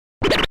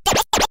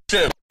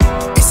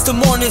It's the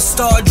Morning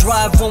Star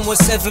Drive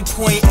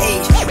 117.8.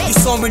 You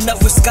soaring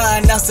up with sky,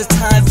 now's the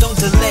time, don't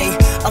delay.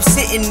 I'm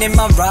sitting in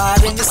my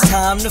ride and it's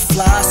time to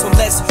fly. So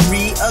let's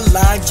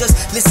realign,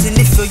 just listen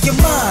and feel your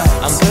mind.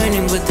 I'm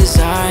burning with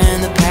desire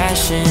and the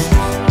passion.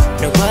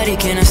 Nobody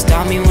can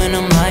stop me when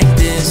I'm like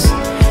this.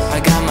 I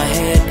got my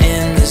head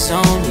in the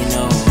zone, you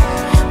know.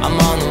 I'm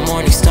on the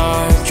Morning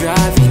Star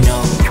Drive, you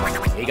know.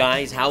 Hey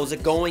guys, how's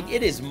it going?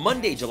 It is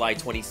Monday, July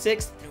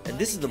 26th, and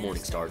this is the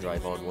Morning Star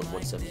Drive on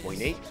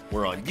 117.8.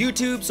 We're on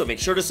YouTube, so make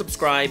sure to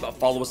subscribe,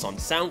 follow us on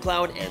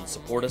SoundCloud, and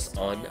support us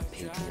on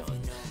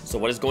Patreon. So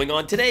what is going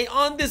on today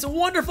on this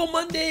wonderful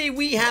Monday?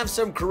 We have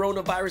some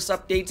coronavirus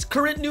updates,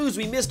 current news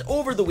we missed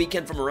over the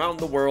weekend from around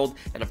the world,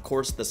 and of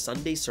course the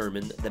Sunday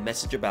sermon, the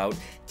message about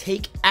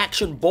take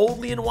action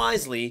boldly and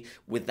wisely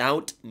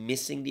without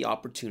missing the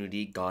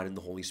opportunity God and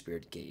the Holy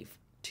Spirit gave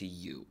to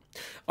you.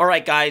 All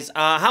right, guys,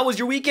 how was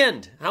your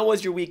weekend? How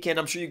was your weekend?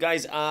 I'm sure you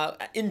guys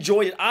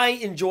enjoyed it. I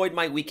enjoyed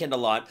my weekend a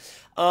lot.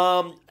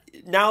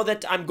 Now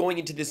that I'm going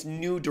into this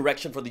new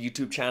direction for the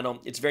YouTube channel,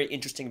 it's very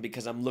interesting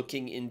because I'm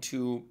looking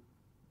into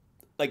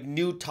like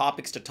new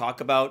topics to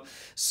talk about.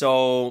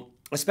 So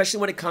especially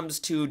when it comes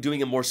to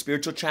doing a more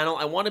spiritual channel,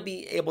 I want to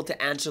be able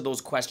to answer those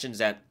questions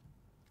that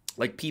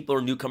like people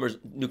or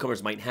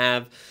newcomers might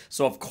have.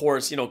 So of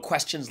course, you know,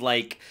 questions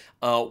like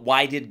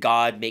why did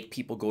God make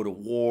people go to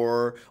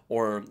war,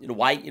 or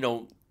why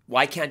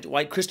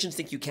Christians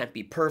think you can't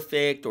be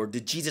perfect, or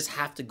did Jesus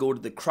have to go to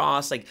the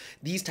cross? Like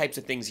these types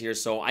of things here.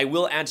 So I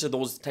will answer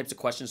those types of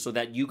questions so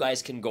that you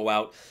guys can go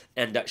out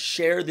and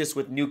share this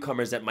with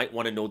newcomers that might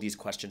want to know these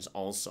questions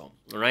also.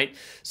 All right.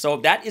 So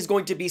that is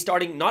going to be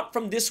starting not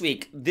from this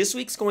week. This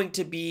week's going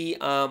to be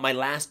my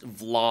last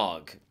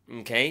vlog.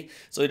 Okay,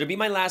 so it'll be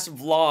my last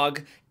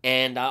vlog,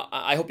 and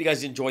I hope you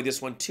guys enjoy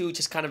this one too.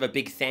 Just kind of a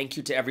big thank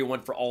you to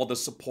everyone for all the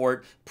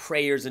support,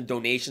 prayers, and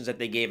donations that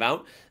they gave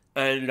out.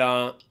 And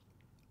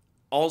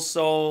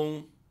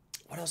also,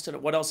 what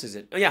else is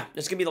it? Oh yeah,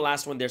 it's gonna be the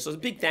last one there. So it's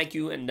a big thank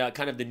you and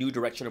kind of the new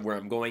direction of where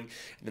I'm going.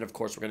 And then of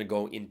course we're gonna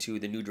go into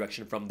the new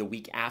direction from the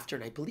week after,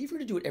 and I believe we're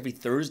gonna do it every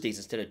Thursdays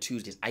instead of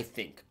Tuesdays, I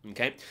think.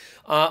 Okay.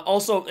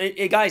 Also,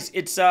 hey guys,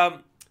 it's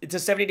a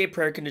 70-day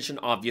prayer condition,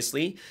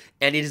 obviously,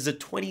 and it is the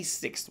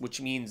 26th, which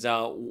means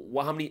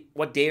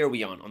what day are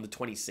we on the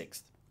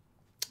 26th?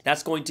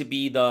 That's going to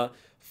be that's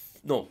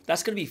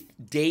going to be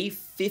day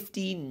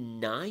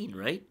 59,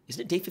 right?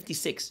 Isn't it day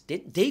 56?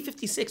 Day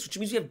 56, which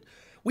means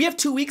we have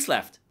 2 weeks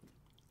left.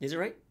 Is it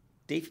right?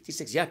 Day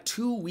 56. Yeah,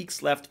 2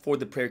 weeks left for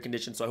the prayer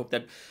condition. So I hope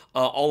that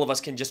all of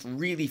us can just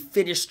really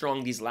finish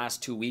strong these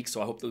last 2 weeks.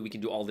 So I hope that we can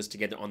do all this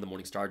together on the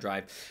Morning Star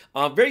Drive.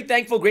 Very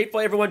thankful,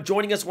 grateful, everyone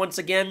joining us once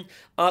again.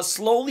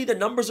 Slowly, the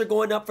numbers are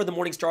going up for the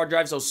Morning Star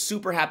Drive. So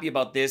super happy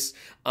about this.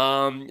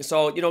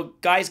 So, you know,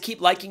 guys, keep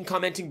liking,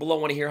 commenting below.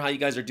 I want to hear how you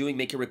guys are doing.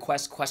 Make your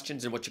requests,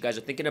 questions, and what you guys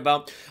are thinking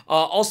about.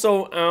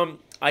 Also,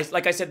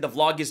 like I said, the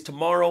vlog is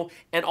tomorrow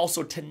and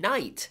also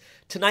tonight.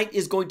 Tonight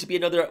is going to be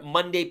another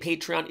Monday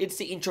Patreon. It's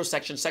the intro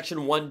section,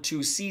 section 1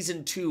 to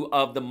season 2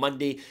 of the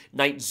Monday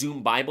night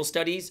Zoom Bible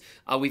studies.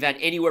 We've had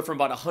anywhere from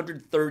about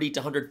 130 to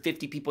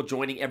 150 people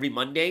joining every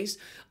Mondays.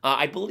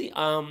 I believe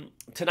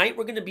tonight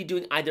we're going to be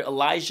doing either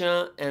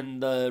Elijah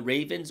and the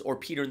Ravens or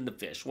Peter and the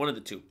Fish, one of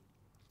the two.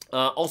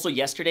 Also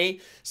yesterday,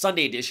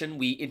 Sunday edition,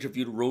 we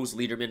interviewed Rose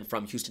Lederman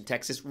from Houston,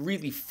 Texas.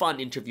 Really fun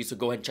interview, so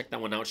go ahead and check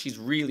that one out. She's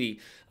really,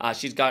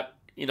 she's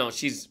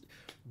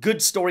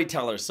good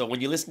storyteller, so when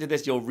you listen to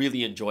this, you'll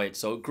really enjoy it.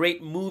 So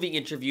great moving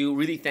interview.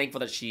 Really thankful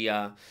that she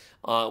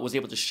was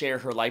able to share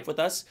her life with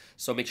us.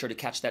 So make sure to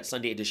catch that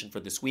Sunday edition for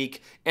this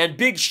week. And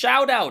big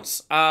shout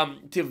outs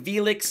to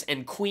Felix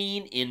and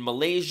Queen in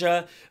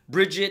Malaysia,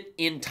 Bridget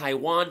in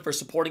Taiwan for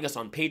supporting us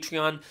on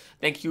Patreon.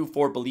 Thank you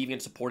for believing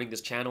and supporting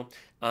this channel.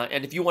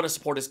 And if you want to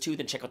support us too,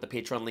 then check out the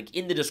Patreon link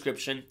in the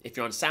description. If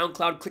you're on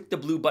SoundCloud, click the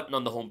blue button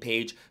on the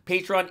homepage.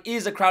 Patreon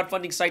is a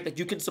crowdfunding site that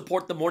you can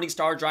support the Morning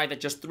Star Drive at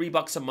just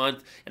 $3 a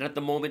month. And at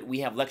the moment, we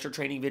have lecture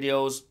training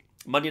videos,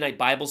 Monday night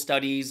Bible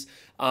studies.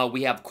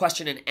 We have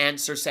question and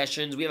answer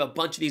sessions. We have a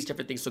bunch of these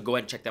different things, so go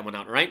ahead and check that one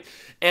out, all right?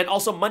 And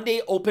also Monday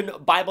open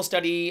Bible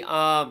study.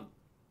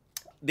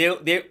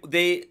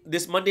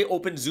 This Monday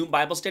open Zoom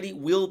Bible study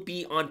will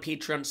be on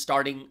Patreon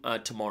starting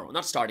tomorrow.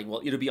 Not starting,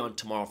 well, it'll be on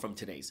tomorrow from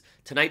today's.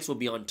 Tonight's will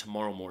be on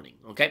tomorrow morning,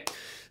 okay?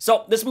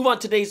 So let's move on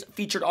to today's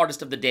featured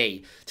artist of the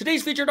day.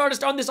 Today's featured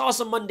artist on this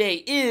awesome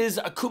Monday is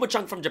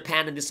Kuma-chung from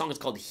Japan, and this song is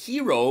called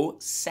Hero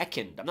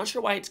Second. I'm not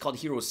sure why it's called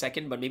Hero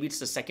Second, but maybe it's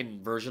the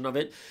second version of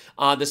it.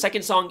 The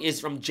second song is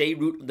from J.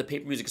 Root of the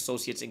Paper Music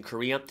Associates in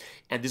Korea,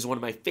 and this is one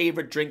of my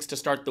favorite drinks to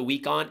start the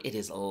week on. It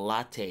is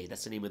latte.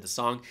 That's the name of the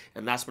song.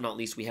 And last but not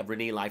least, we have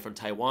Renee live from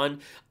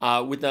Taiwan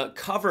with a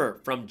cover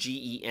from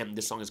GEM.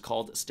 This song is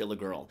called Still a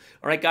Girl.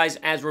 All right, guys,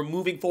 as we're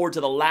moving forward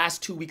to the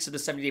last 2 weeks of the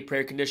 70-day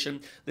prayer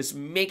condition, let's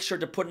make sure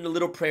to put in a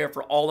little prayer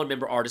for all our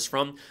member artists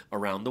from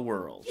around the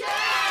world. Yeah!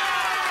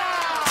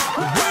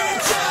 We're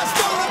just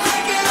gonna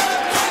crank it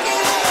up, crank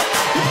it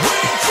up.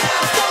 We're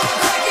just gonna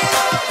crank it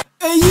up.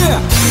 Hey,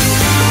 yeah!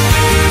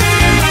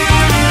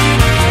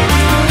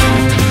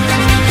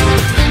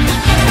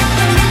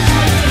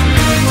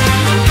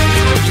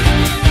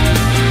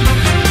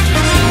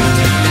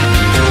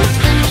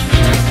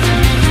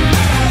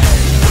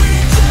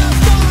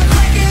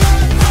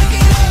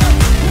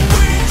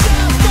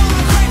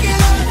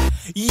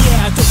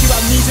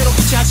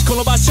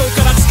 の場所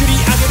から作り上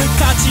げる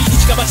価値、一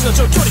か八の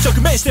状況に直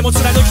面しても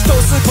貫き通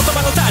す言葉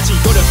のタッチ、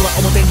努力は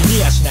表に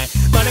見やしない、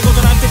真似事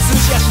なんて通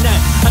じやしな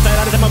い、与え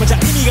られたままじゃ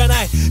意味が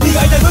ない、磨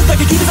いた分だ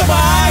け君様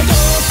い、どう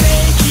せ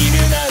生きる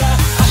なら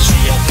足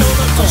跡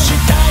残し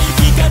たい、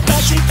生き方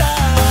した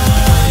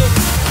い、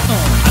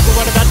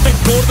憧れだって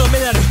ゴールド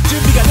メダル、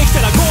準備ができ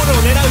たらゴール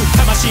を狙う、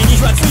魂に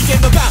火はついて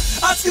んのか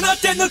熱くなっ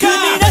てんのか、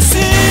踏み出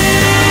すな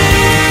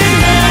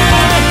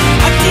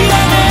諦め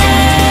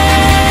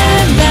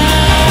んな、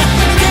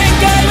限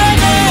界は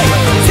ない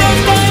絶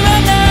対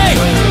はない、明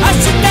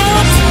日を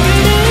作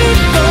る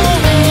と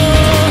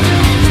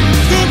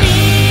踏み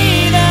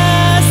出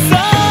そう。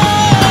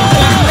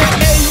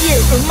 Hey you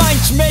毎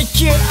日 make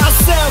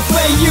yourself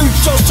Hey you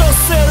上昇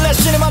する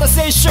死ぬまで青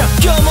春、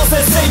今日も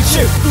接戦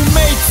中、運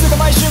命つが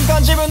毎瞬間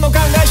自分の考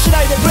え次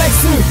第でブレイク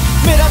スルー、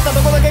目立った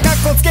とこだけカ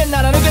ッコつけん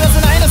なら抜け出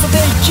せないのさ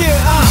Take you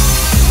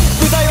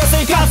舞台は生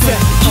活へ、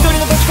一人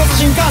の時こそ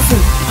進化する、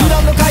普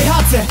段の開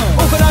発へ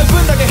行う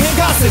分だけ変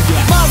化する、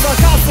まずは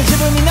かつて自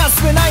分になす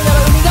すべないな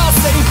ら生み出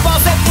すで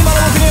 1% 今の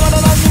僕にはま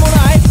だ何にも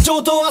ない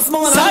上等明日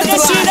もがなんてこ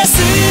とない、探し出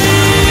す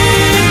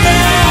んだ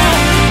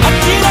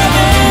諦め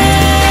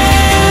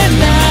ん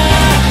な、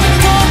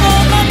この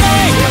ままな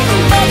い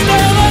また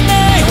は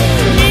ない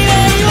未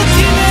来を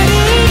決める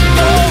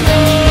と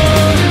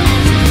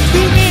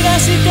踏み出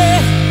して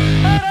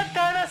新た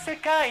な世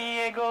界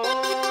へ Go。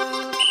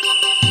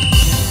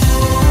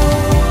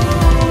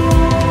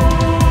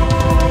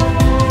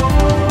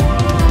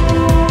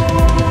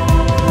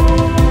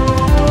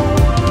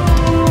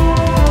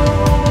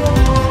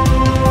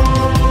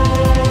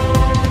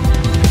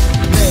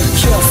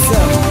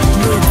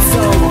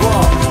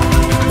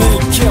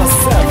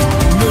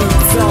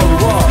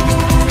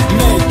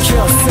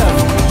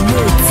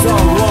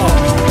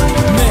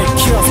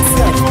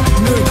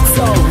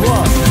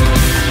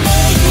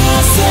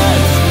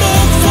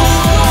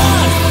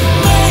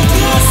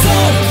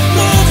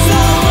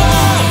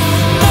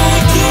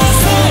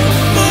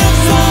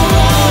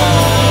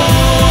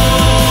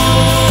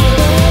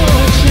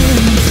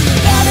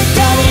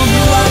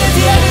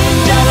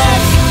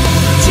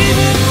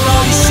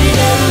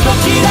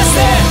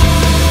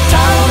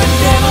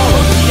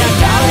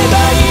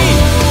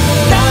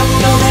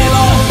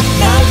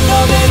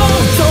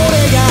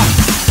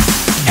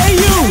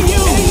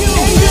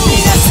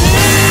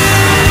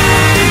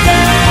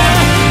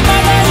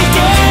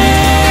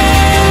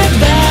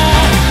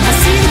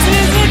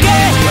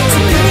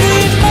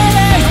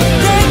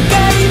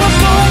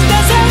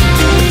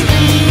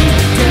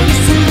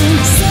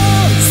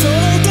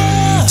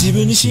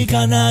し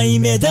かない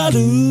メダル、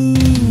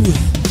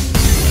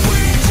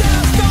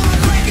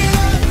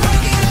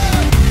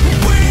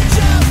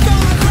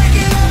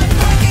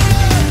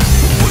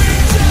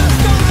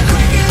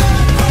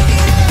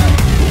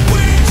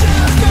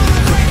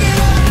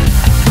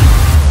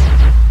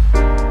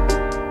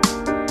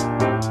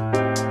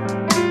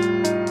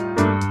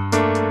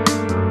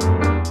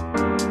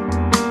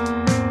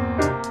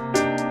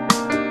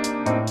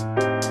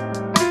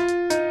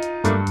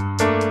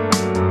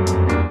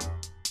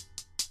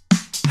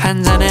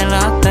한 잔의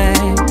라떼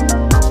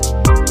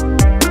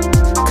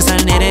그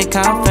살일의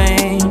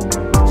카페인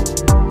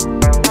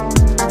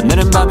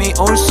오늘은 밤이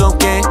올 수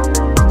없게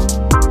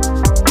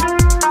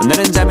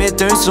오늘은 잠이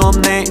들 수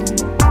없네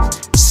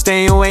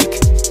Stay awake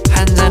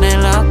한 잔의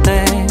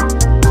라떼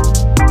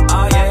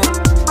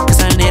그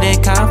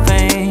살일의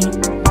카페인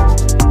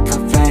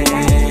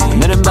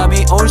오늘은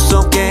밤이 올 수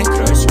없게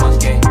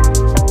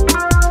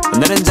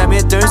오늘은 잠이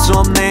들 수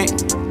없네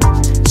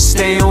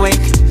Stay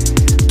awake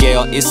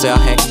깨어 있어야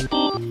해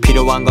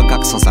필요한 건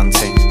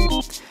각성상태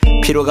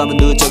피로감은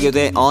누적이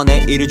돼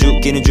내일을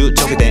죽기는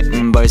주적이 돼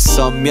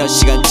벌써 몇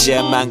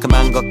시간째야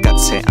만큼한 것 같아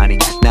아니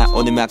나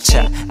오늘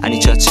막차 아니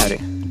저 차례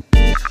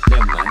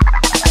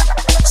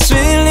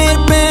Sweet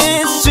little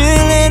bit Sweet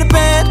little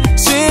bit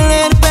Sweet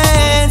little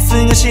bit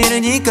쓴 거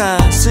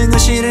싫으니까 쓴 거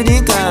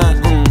싫으니까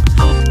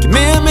Give me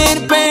a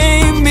minute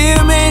babe Me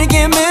a minute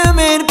give me a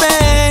minute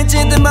babe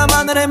짙은 밤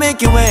하늘에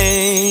Milky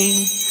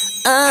Way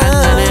한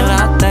잔의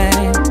라떼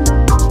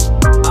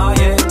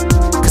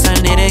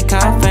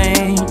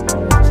카페인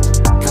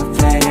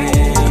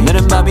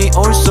오늘은 밤이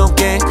올 수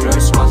없게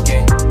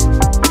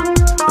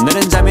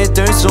오늘은 잠이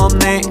들 수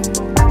없네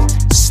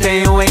Stay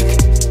awake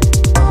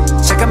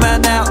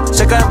잠깐만 날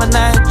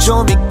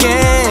좀 있게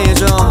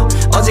해줘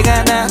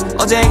어제가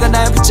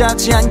날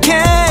붙잡지 않게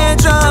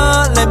해줘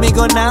Let me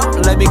go now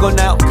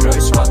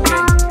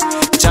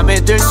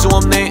잠이 들 수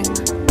없네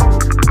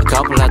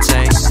Couple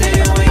latte Stay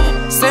awake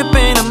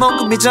Sipping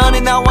먹기 전에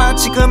나와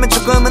지금은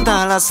조금은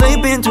달라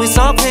Sleeping twist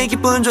up 내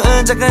기분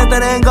좋은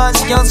작은 건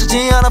신경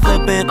쓰지 않아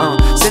Flipping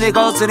쓰니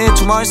거쓰니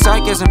주머니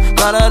쌓이겠음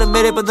가라른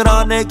미리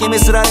부드러운 느낌이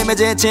쓰라림에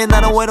지친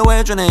나는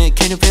외로워해주네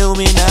Can you feel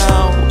me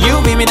now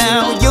You be me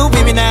now You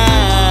be me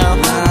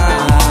now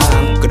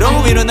그로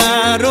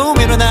일어나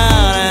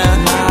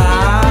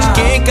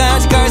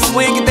저기까지 갈 수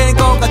있게 될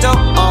것 같죠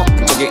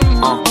저기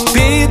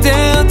Be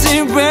there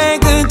till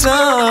break of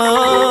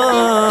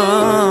dawn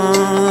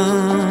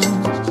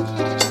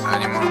I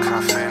need more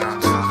caffeine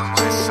until the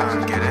my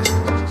sun, get it?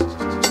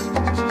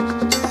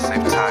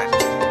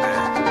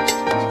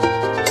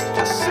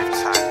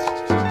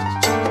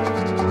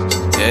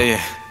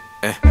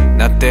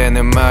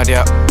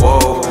 말야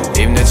wow.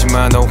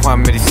 힘내지만 너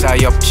화면이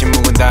쌓여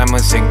침묵은 닮은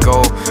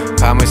생고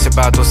밤을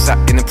새봐도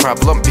쌓이는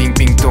problem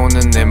빙빙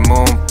도는 내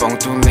몸 뻥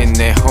뚫린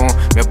내 홈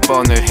몇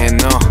번을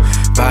해너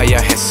봐야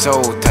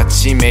했어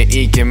다짐에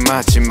이게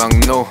마지막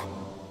no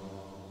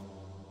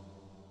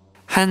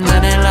한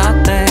잔의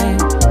라떼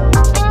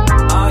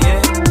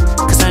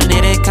그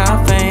살리의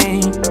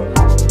카페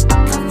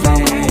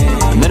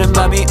오늘은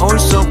밤이 올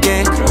수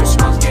없게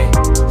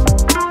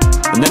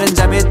오늘은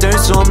잠이 들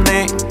수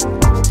없네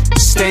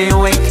Stay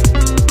awake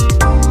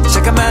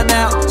잠깐만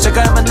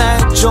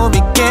날 좀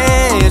있게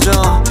해줘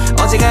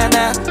어제가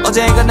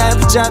날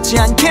붙잡지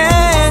않게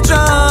해줘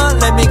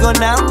Let me go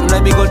now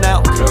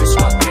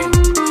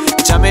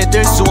잠에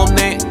들 수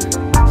없네 A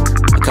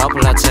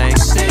couple lattes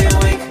Stay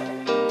awake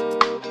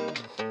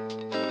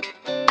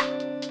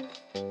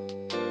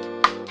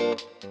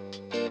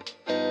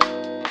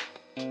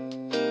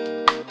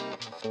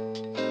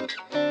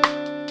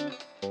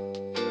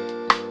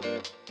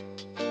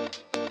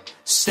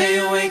Stay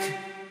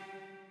awake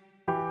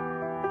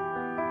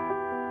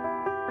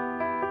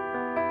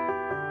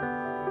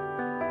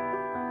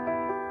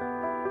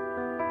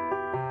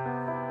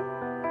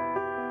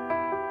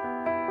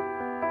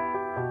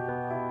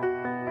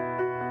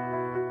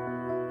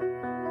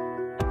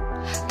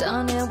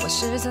当年我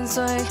13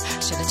岁，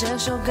写的这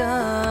首歌，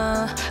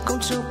公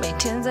主每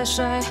天在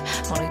睡，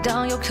梦里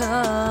当游客，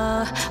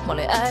梦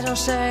里爱上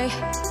谁，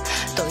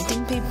都一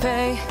定匹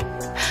配。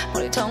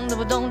梦里痛的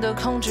不懂得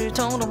恐惧，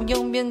痛的不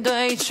用面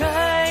对，追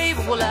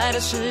不过来的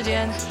时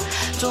间，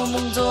做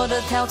梦做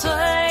的陶醉，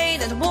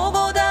带着摸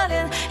过的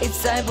脸，一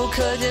再不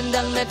可见。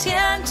当那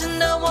天真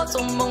的我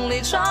从梦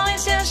里闯进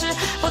现实，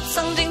我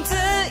曾经自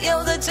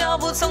由的脚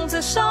步从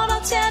此受到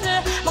牵制。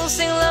梦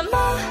醒了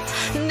吗？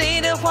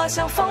你的话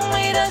像锋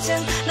利的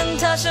剑，能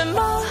踏什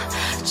么？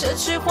这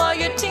句话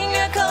越听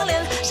越可怜。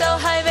小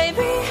孩被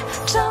逼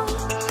长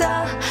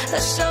大，那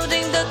受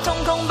尽的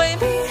瞳孔被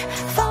逼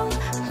放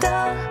大。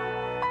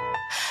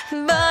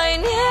百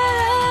年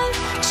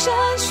沉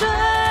睡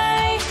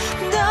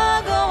的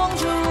歌王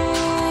主，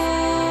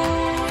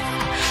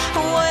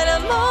为了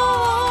梦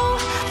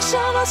承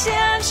诺现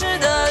实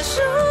的束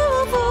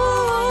缚。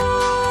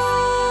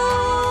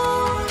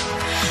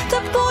他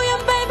不愿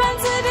背叛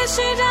自己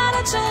许下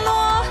的承诺，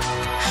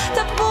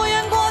他不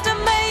愿过着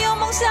没有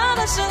梦想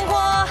的生活。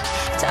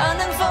他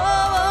能否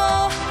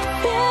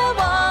别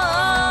忘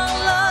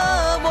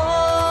了我？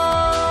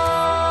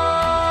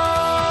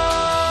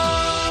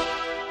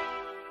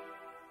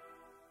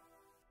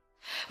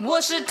我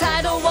是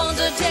抬头望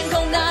着天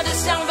空，拿着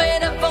想飞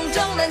的风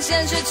筝，但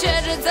现实却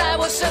只在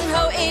我身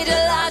后一直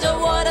拉着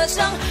我的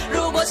伤。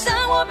如果生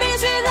活必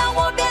须让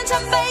我变成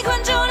被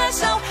困住的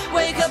手，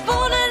为何不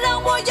能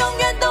让我永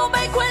远都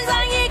被困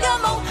在一个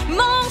梦？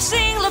梦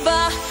醒了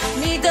吧，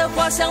你的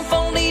话像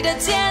锋利的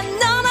剑，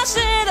能那是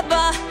的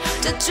吧？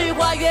这句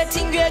话越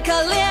听越可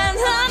怜，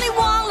你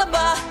忘了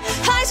吧，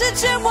还是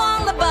却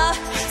忘了吧？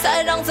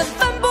才让曾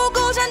奋不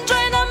顾身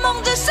追的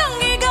梦只剩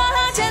一个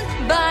和弦。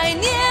百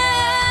年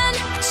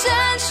沉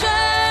睡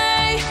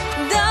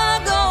的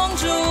公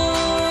主，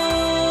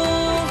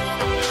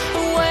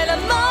为了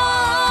梦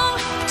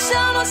承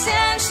诺现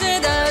实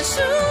的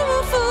束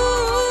缚。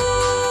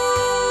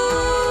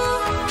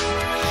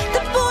她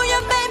不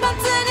愿背叛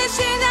自己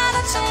许下的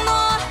承诺，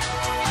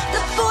她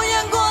不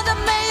愿过着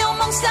没有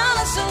梦想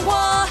的生活。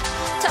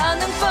她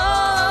能否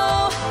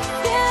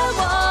别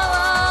忘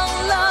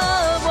了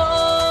我？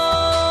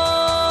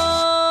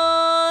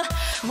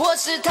我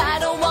是抬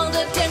头望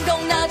着天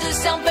空，那只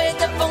想飞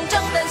的风筝，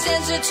但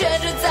现实却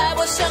只在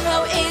我身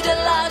后一直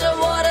拉着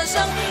我的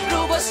伤。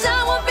如果生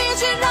活必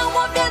须让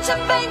我变成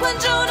被困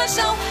住的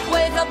手，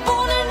为何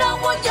不能让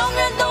我永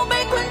远都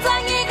被困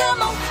在一个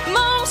梦？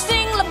梦醒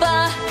了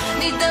吧，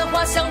你的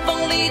话像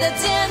锋利的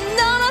剑，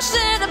那是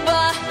的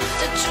吧？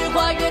这句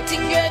话越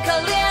听越可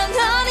怜，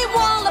你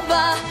忘了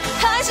吧，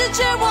还是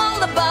却忘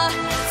了吧？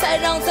才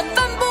让曾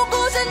奋不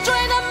顾身追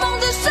的梦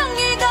只剩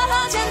一个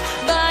和弦。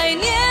百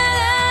年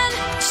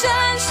沉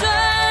睡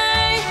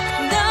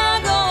的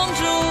公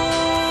主，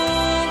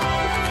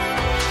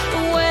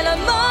为了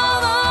梦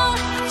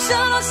承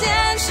诺现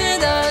实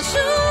的束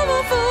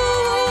缚。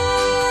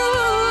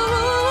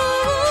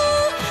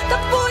她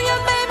不愿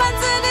背叛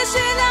自己许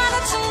下的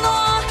承诺，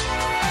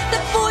她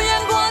不愿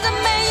过着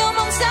没有梦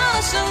想的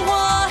生活。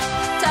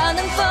她能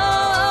否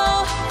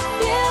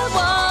别忘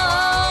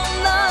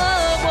了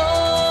我？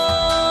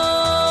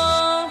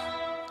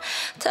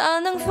她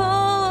能否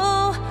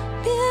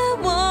别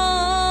忘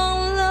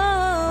了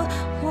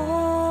我？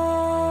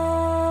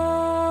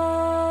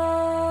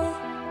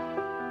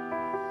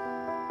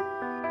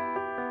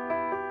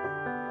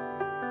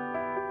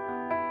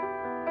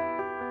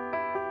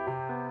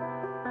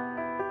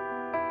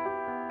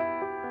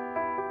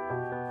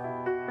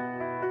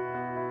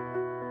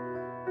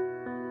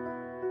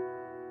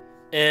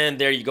 And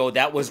there you go.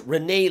 That was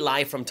Renee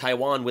live from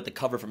Taiwan with the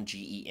cover from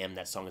GEM.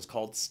 That song is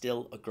called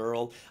Still a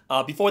Girl.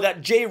 Before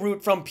that, J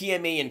Root from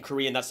PMA in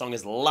Korean. That song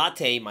is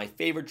Latte, my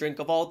favorite drink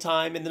of all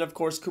time. And then, of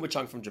course,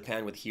 Kuma-chung from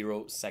Japan with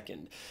Hero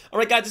Second. All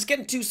right, guys, let's get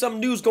into some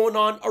news going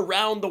on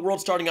around the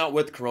world, starting out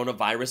with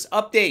coronavirus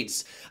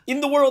updates.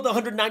 In the world,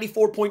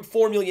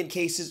 194.4 million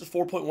cases,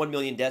 4.1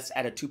 million deaths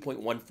at a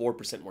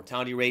 2.14%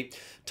 mortality rate.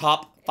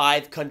 Top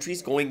 5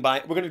 countries going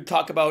by. We're going to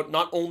talk about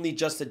not only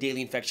just the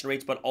daily infection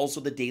rates, but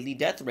also the daily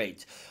death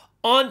rate.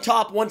 On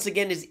top, once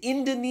again, is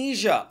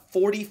Indonesia.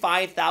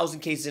 45,000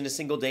 cases in a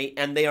single day,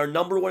 and they are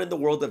number 1 in the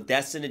world of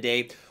deaths in a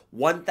day.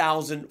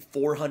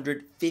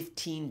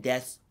 1,415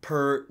 deaths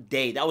per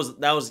day. That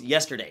was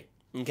yesterday.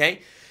 Okay,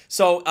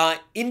 so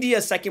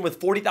India second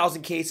with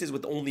 40,000 cases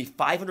with only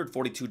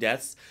 542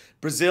 deaths.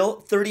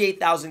 Brazil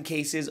 38,000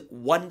 cases,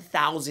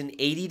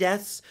 1,080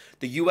 deaths.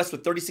 The U.S.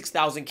 with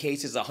 36,000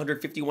 cases,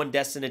 151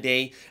 deaths in a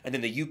day, and then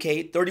the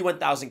U.K.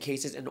 31,000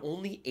 cases and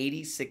only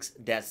 86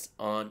 deaths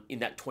in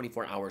that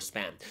 24-hour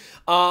span.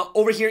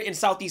 Over here in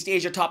Southeast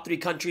Asia, top 3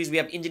 countries, we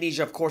have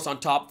Indonesia, of course,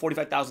 on top,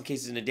 45,000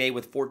 cases in a day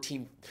with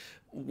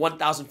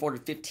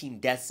 1,415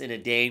 deaths in a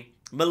day.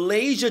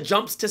 Malaysia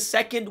jumps to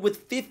second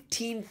with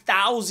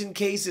 15,000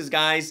 cases,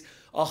 guys.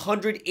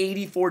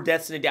 184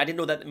 deaths in a day. I didn't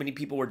know that many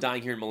people were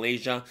dying here in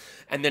Malaysia.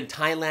 And then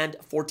Thailand,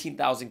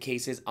 14,000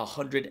 cases,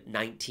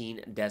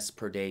 119 deaths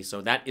per day. So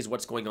that is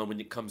what's going on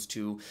when it comes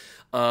to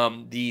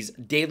these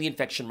daily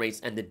infection rates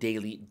and the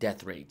daily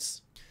death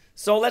rates.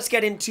 So let's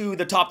get into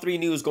the top 3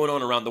 news going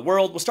on around the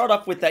world. We'll start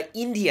off with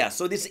India.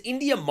 So this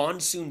India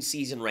monsoon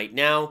season right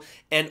now,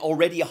 and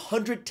already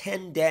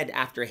 110 dead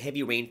after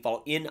heavy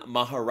rainfall in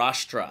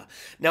Maharashtra.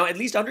 Now, at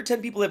least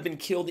 110 people have been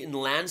killed in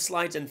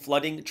landslides and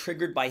flooding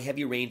triggered by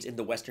heavy rains in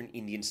the western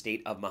Indian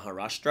state of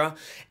Maharashtra.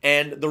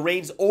 And the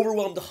rains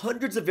overwhelmed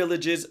hundreds of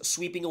villages,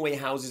 sweeping away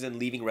houses and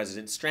leaving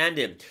residents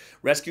stranded.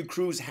 Rescue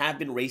crews have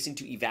been racing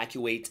to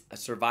evacuate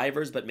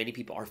survivors, but many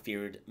people are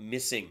feared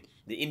missing.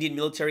 The Indian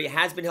military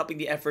has been helping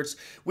the efforts,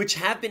 which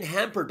have been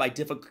hampered by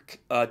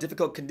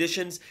difficult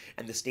conditions,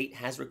 and the state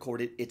has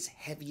recorded its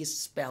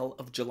heaviest spell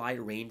of July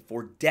rain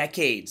for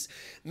decades.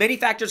 Many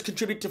factors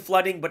contribute to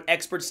flooding, but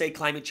experts say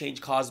climate change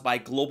caused by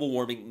global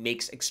warming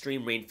makes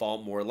extreme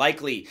rainfall more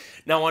likely.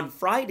 Now, on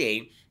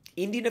Friday,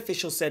 Indian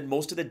officials said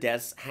most of the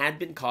deaths had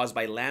been caused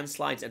by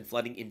landslides and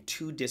flooding in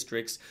 2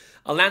 districts.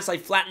 A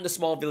landslide flattened the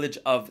small village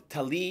of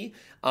Tali,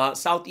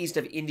 southeast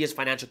of India's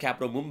financial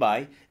capital,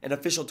 Mumbai. An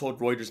official told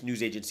Reuters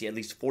news agency at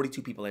least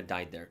 42 people had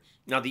died there.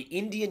 Now, the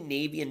Indian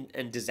Navy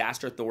and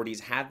disaster authorities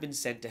have been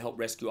sent to help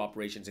rescue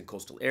operations in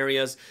coastal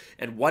areas,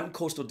 and 1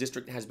 coastal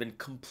district has been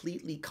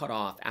completely cut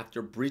off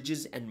after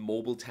bridges and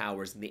mobile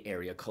towers in the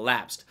area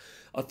collapsed.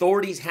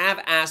 Authorities have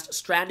asked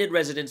stranded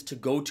residents to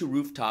go to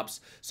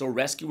rooftops so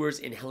rescuers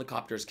in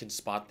helicopters can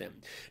spot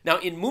them. Now,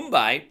 in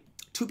Mumbai,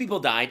 2 people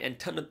died and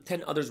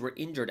 10 others were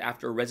injured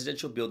after a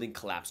residential building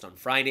collapsed on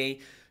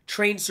Friday.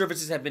 Train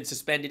services have been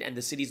suspended and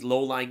the city's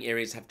low-lying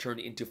areas have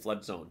turned into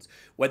flood zones.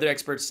 Weather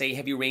experts say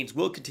heavy rains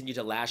will continue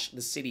to lash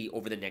the city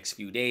over the next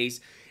few days.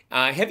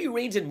 Heavy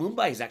rains in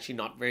Mumbai is actually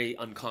not very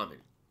uncommon.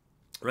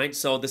 Right,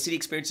 so the city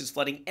experiences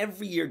flooding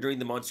every year during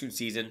the monsoon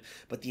season,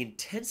 but the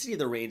intensity of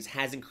the rains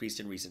has increased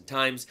in recent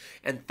times,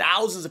 and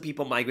thousands of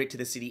people migrate to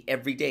the city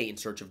every day in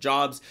search of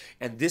jobs,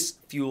 and this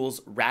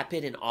fuels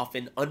rapid and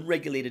often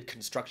unregulated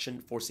construction,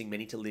 forcing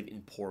many to live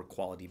in poor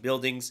quality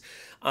buildings.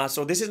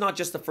 So this is not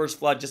just the first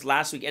flood. Just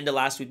last week, end of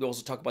last week, we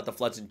also talked about the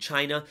floods in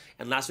China,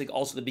 and last week,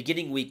 also the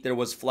beginning week, there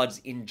was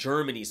floods in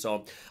Germany.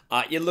 So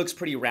it looks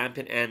pretty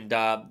rampant, and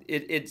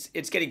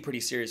it's getting pretty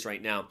serious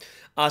right now.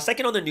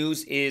 Second on the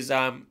news is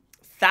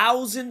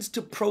thousands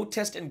to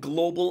protest and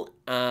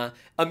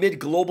amid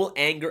global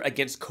anger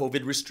against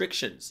COVID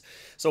restrictions.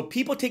 So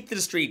people take to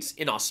the streets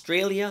in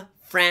Australia,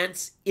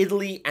 France,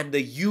 Italy, and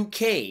the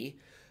UK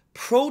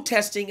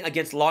protesting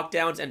against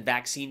lockdowns and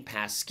vaccine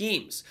pass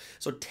schemes.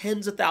 So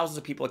tens of thousands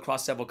of people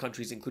across several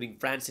countries, including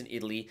France and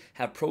Italy,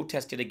 have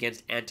protested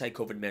against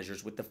anti-COVID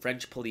measures, with the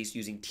French police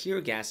using tear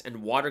gas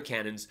and water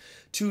cannons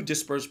to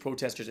disperse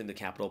protesters in the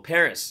capital,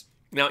 Paris.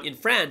 Now, in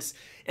France,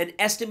 an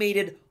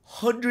estimated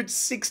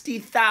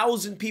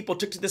 160,000 people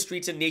took to the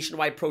streets in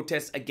nationwide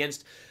protests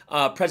against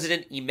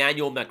President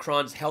Emmanuel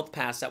Macron's health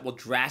pass that will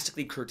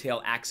drastically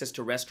curtail access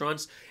to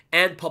restaurants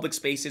and public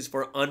spaces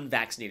for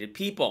unvaccinated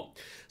people.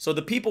 So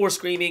the people were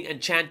screaming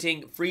and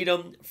chanting,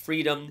 "Freedom,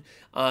 freedom."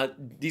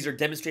 These are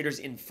demonstrators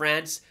in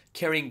France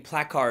carrying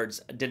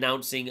placards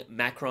denouncing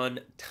Macron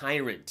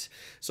tyrant.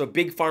 So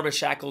Big Pharma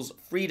shackles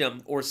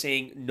freedom, or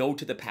saying no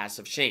to the pass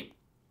of shame.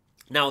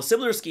 Now, a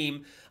similar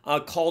scheme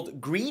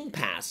called Green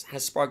Pass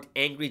has sparked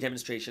angry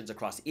demonstrations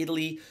across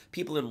Italy.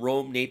 People in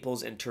Rome,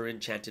 Naples, and Turin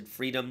chanted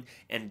freedom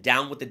and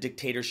down with the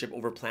dictatorship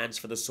over plans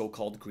for the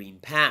so-called Green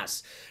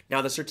Pass.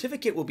 Now, the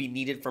certificate will be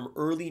needed from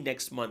early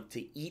next month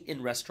to eat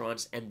in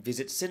restaurants and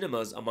visit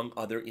cinemas, among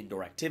other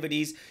indoor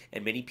activities.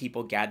 And many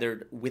people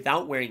gathered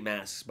without wearing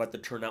masks, but the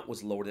turnout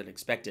was lower than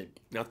expected.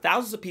 Now,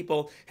 thousands of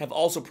people have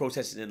also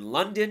protested in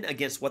London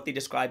against what they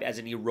describe as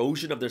an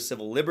erosion of their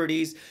civil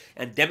liberties.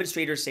 And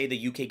demonstrators say the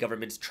UK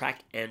government's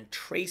track and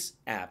trace Trace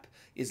app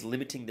is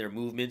limiting their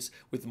movements,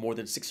 with more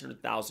than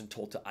 600,000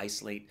 told to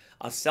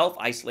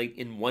self-isolate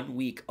in 1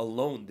 week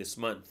alone this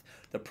month.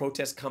 The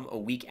protests come a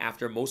week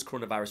after most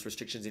coronavirus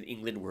restrictions in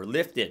England were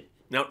lifted.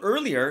 Now,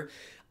 earlier,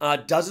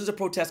 dozens of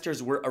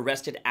protesters were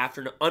arrested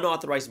after an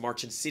unauthorized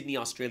march in Sydney,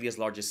 Australia's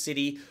largest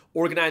city.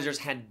 Organizers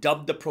had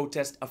dubbed the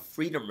protest a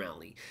freedom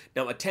rally.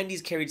 Now,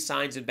 attendees carried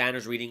signs and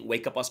banners reading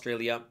 "Wake Up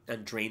Australia"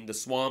 and "Drain the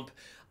Swamp."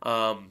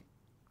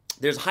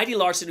 There's Heidi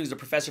Larson, who's a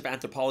professor of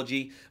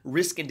anthropology,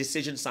 risk and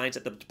decision science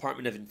at the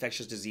Department of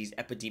Infectious Disease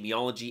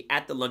Epidemiology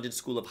at the London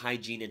School of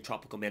Hygiene and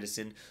Tropical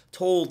Medicine,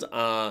 told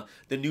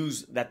the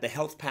news that the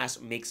health pass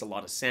makes a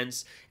lot of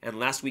sense. And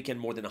last weekend,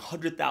 more than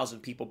 100,000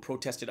 people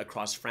protested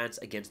across France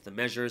against the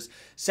measures.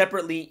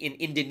 Separately, in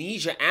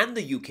Indonesia and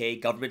the UK,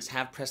 governments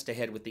have pressed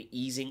ahead with the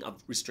easing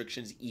of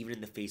restrictions even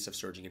in the face of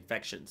surging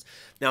infections.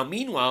 Now,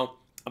 meanwhile,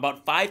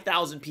 about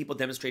 5,000 people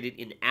demonstrated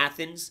in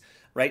Athens,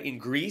 right, in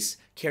Greece,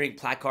 carrying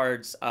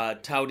placards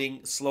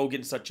touting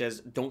slogans such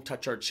as "Don't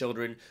touch our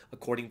children,"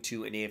 according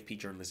to an AFP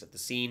journalist at the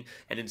scene.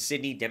 And in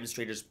Sydney,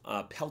 demonstrators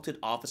pelted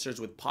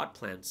officers with pot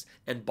plants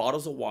and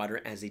bottles of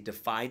water as they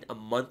defied a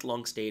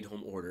month-long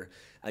stay-at-home order,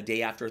 a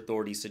day after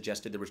authorities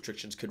suggested the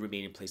restrictions could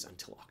remain in place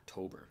until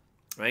October.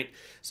 Right?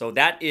 So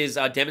that is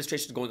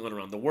demonstrations going on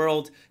around the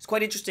world. It's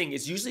quite interesting.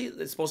 It's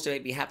supposed to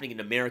be happening in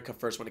America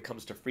first when it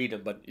comes to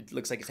freedom, but it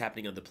looks like it's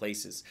happening in other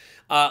places.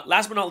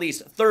 Last but not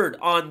least, third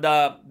on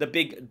the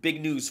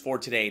big news for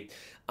today.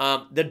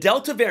 The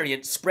Delta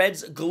variant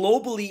spreads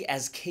globally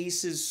as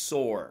cases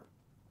soar.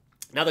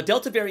 Now, the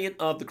Delta variant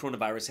of the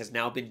coronavirus has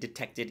now been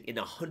detected in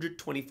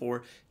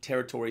 124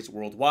 territories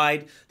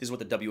worldwide. This is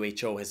what the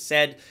WHO has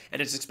said, and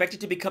it's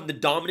expected to become the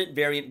dominant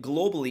variant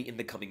globally in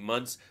the coming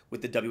months,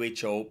 with the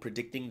WHO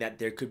predicting that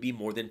there could be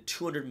more than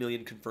 200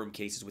 million confirmed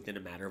cases within a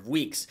matter of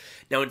weeks.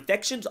 Now,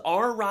 infections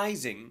are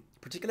rising,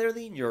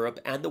 particularly in Europe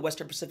and the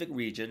Western Pacific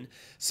region.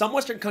 Some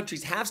Western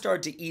countries have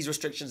started to ease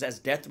restrictions as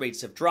death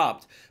rates have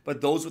dropped, but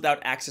those without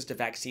access to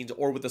vaccines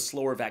or with a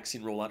slower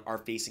vaccine rollout are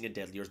facing a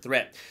deadlier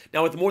threat.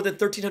 Now, with more than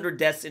 1,300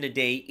 deaths in a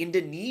day,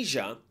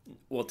 Indonesia,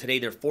 well, today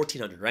they're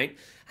 1,400, right,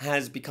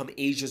 has become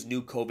Asia's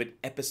new COVID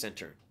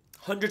epicenter.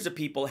 Hundreds of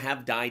people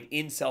have died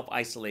in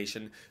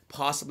self-isolation,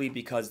 possibly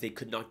because they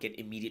could not get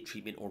immediate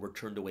treatment or were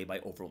turned away by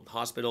overwhelmed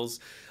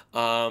hospitals.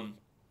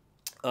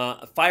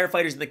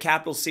 Firefighters in the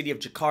capital city of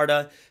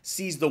Jakarta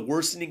sees the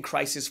worsening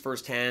crisis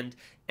firsthand,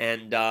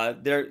 and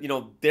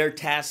their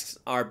tasks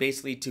are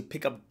basically to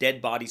pick up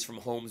dead bodies from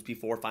homes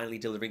before finally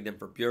delivering them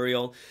for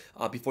burial.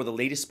 Before the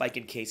latest spike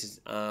in cases,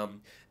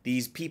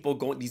 these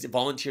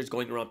volunteers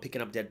going around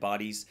picking up dead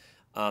bodies,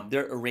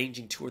 they're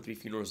arranging 2 or 3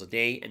 funerals a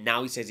day, and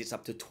now he says it's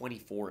up to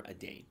 24 a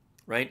day.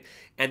 Right?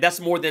 And that's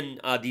more than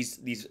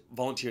these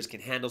volunteers can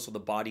handle, so the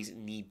bodies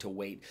need to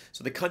wait.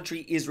 So the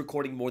country is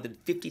recording more than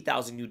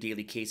 50,000 new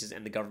daily cases,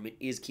 and the government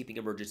is keeping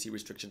emergency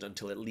restrictions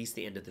until at least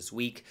the end of this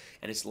week,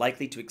 and it's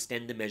likely to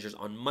extend the measures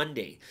on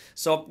Monday.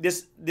 So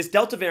this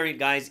Delta variant,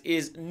 guys,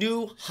 is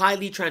new,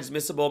 highly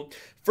transmissible.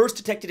 First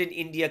detected in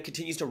India,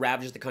 continues to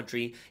ravage the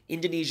country.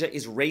 Indonesia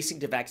is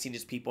racing to vaccinate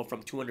its people.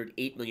 From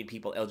 208 million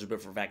people eligible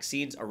for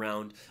vaccines,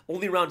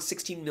 only around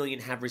 16 million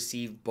have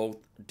received both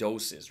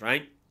doses,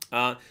 right?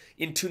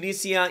 In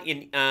Tunisia,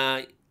 in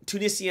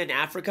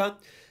Africa,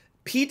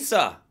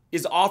 pizza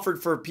is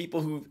offered for people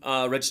who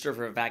register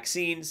for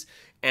vaccines,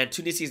 and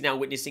Tunisia is now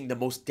witnessing the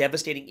most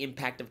devastating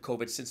impact of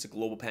COVID since the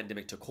global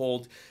pandemic took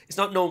hold. It's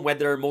not known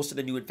whether most of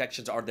the new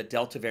infections are the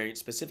Delta variant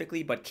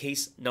specifically, but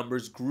case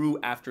numbers grew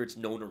after its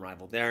known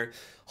arrival there.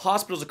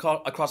 Hospitals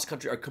across the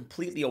country are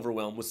completely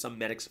overwhelmed, with some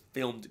medics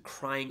filmed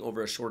crying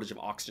over a shortage of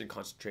oxygen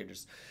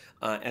concentrators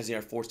as they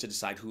are forced to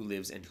decide who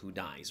lives and who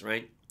dies,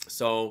 right?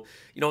 So,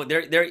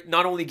 they're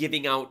not only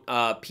giving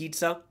out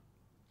pizza,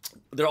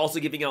 they're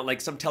also giving out,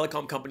 like, some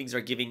telecom companies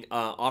are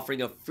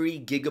offering a free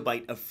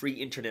gigabyte of free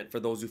internet for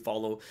those who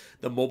follow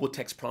the mobile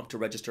text prompt to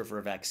register for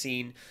a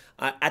vaccine.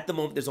 At the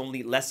moment, there's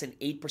only less than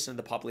 8% of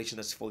the population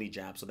that's fully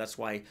jabbed, so that's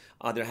why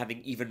they're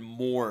having even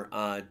more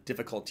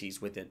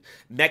difficulties with it.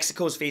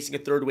 Mexico is facing a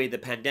third wave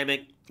of the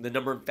pandemic. The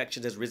number of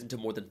infections has risen to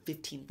more than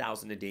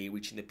 15,000 a day,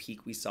 reaching the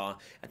peak we saw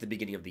at the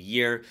beginning of the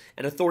year.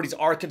 And authorities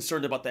are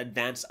concerned about the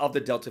advance of the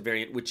Delta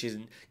variant, which is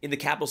in the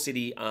capital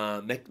city,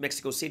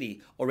 Mexico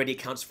City, already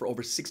accounts for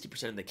over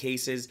 60% of the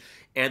cases.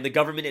 And the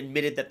government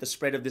admitted that the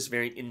spread of this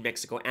variant in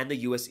Mexico and the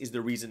U.S. is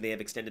the reason they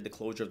have extended the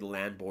closure of the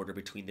land border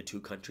between the two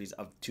countries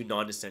to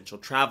non-essential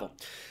travel.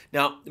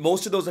 Now,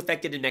 most of those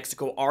affected in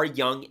Mexico are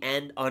young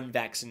and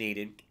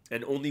unvaccinated,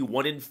 and only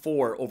 1 in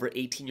 4 over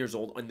 18 years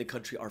old in the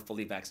country are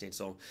fully vaccinated.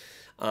 So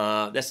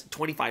that's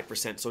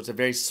 25%, so it's a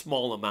very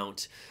small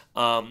amount.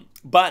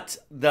 But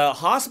the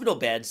hospital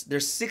beds,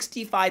 there's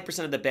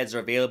 65% of the beds are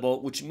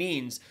available, which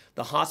means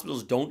the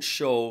hospitals don't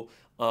show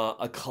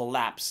a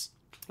collapse,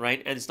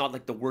 right? And it's not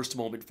like the worst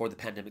moment for the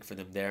pandemic for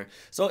them there.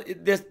 So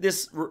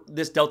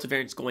this Delta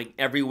variant is going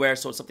everywhere,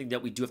 so it's something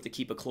that we do have to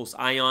keep a close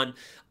eye on.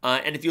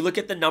 And if you look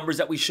at the numbers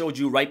that we showed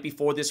you right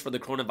before this for the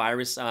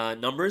coronavirus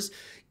numbers,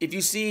 if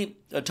you see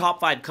the top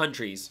 5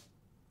 countries,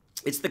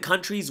 it's the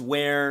countries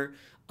where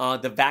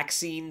The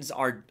vaccines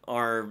are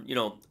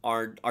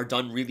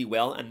done really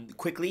well and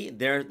quickly.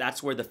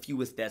 That's where the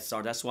fewest deaths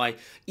are. That's why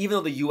even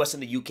though the U.S.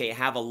 and the U.K.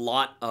 have a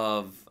lot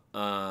of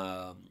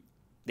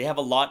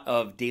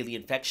daily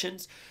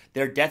infections,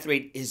 their death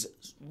rate is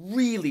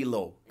really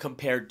low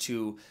compared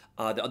to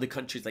the other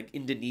countries like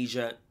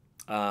Indonesia.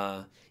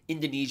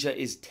 Indonesia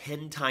is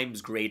 10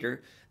 times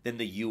greater than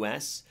the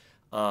U.S.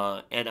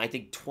 And I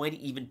think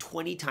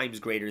 20 times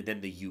greater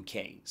than the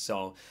UK.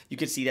 So you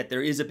can see that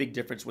there is a big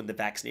difference when the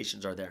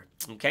vaccinations are there.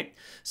 Okay,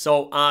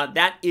 so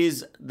that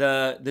is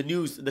the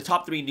news, the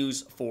top 3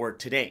 news for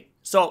today.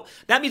 So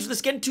that means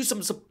let's get into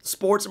some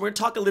sports, and we're going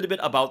to talk a little bit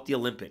about the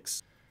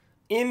Olympics.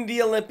 In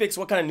the Olympics,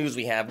 what kind of news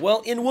we have?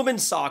 Well, in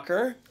women's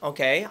soccer,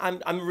 okay, I'm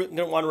going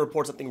to want to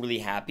report something really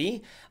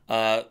happy.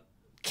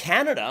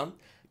 Canada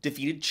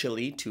defeated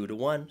Chile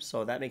 2-1,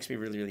 so that makes me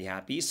really, really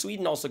happy.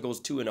 Sweden also goes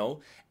 2-0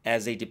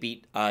 as they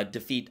defeat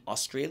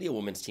Australia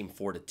women's team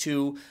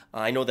 4-2.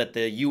 I know that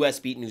the U.S.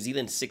 beat New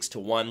Zealand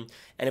 6-1.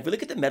 And if we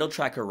look at the medal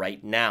tracker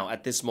right now,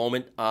 at this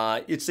moment,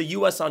 it's the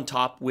U.S. on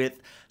top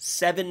with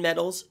 7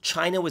 medals,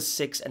 China with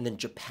 6, and then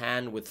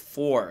Japan with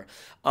 4.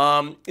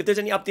 If there's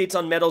any updates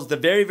on medals, the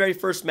very, very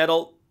first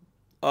medal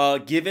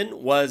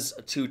given was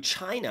to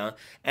China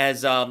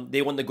as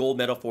they won the gold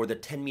medal for the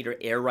 10-meter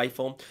air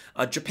rifle.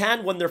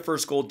 Japan won their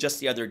first gold just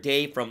the other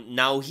day from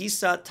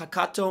Naohisa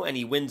Takato, and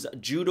he wins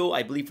judo,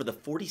 I believe, for the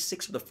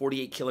 46 or the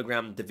 48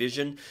 kilogram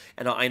division.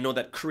 And I know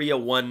that Korea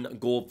won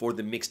gold for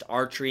the mixed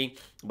archery.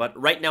 But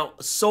right now,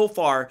 so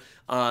far,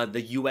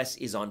 the U.S.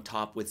 is on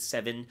top with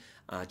 7.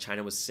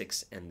 China was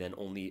 6, and then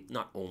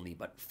not only,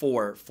 but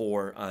 4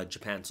 for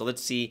Japan. So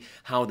let's see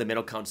how the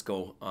medal counts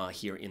go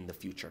here in the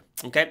future.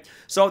 Okay,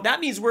 so that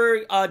means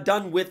we're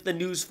done with the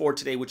news for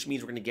today, which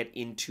means we're going to get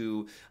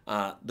into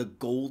the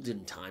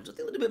golden times, a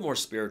little bit more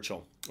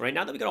spiritual. Right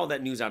now that we got all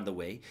that news out of the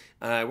way,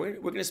 we're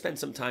going to spend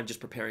some time just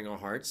preparing our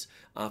hearts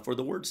for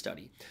the word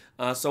study.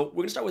 So we're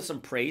going to start with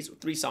some praise,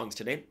 3 songs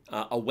today.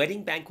 A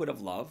Wedding Banquet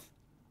of Love.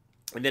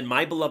 And then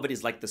My Beloved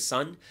is Like the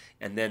Sun.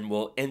 And then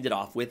we'll end it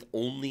off with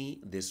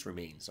Only This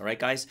Remains. All right,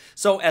 guys?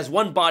 So as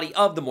one body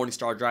of the Morning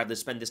Star Drive,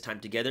 let's spend this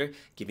time together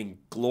giving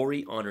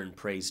glory, honor, and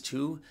praise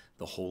to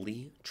the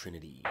Holy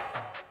Trinity.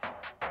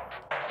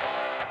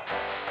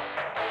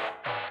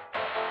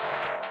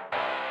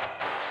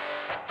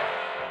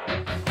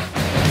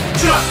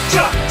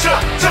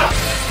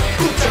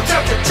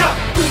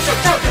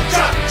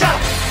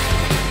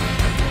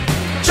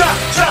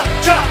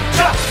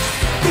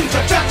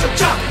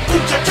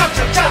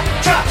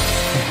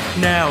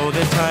 Now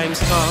the time's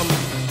come,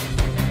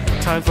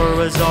 time for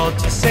us all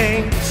to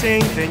sing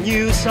the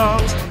new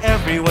songs.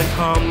 Everyone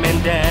come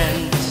and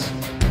dance.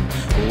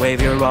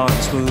 Wave your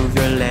arms, move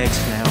your legs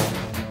now.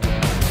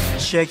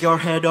 Shake your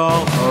head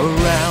all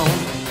around.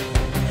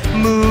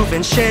 Move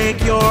and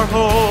shake your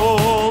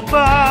whole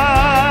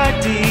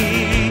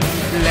body.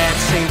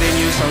 Let's sing the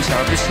new songs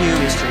of this new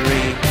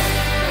history.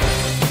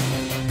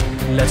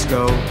 Let's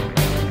go.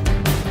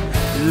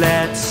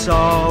 Let's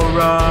all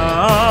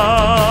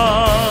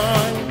run.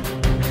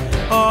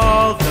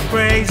 All the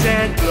praise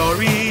and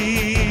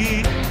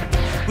glory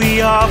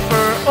we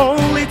offer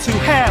only to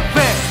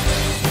heaven.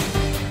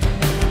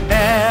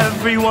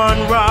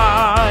 Everyone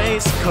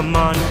rise, come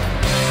on.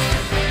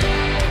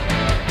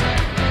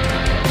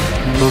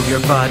 Move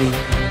your body,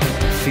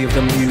 feel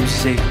the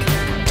music,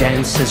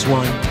 dance as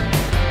one.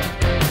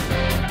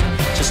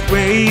 Just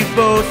wave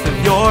both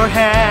of your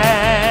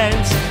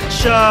hands,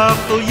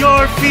 shuffle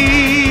your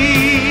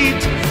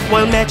feet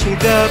while matching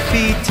the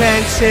beat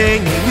and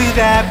singing with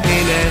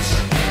happiness.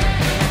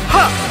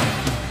 Ha!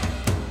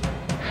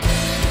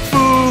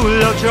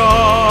 Full of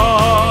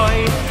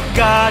joy,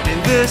 God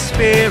and the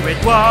Spirit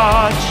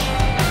watch.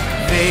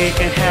 They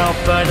can't help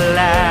but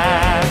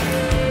laugh,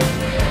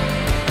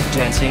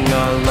 dancing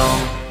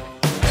along,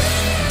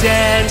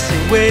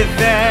 dancing with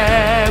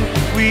them.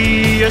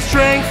 We are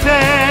strengthened,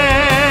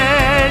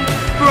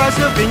 because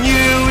of the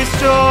new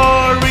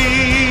story.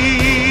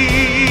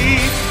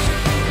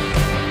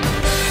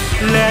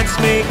 Let's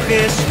make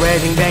this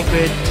wedding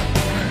banquet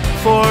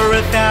for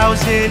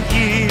 1,000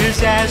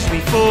 years as we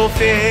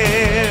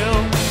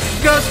fulfill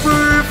God's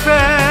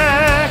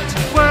perfect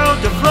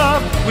world of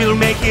love. We'll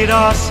make it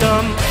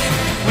awesome.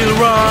 We'll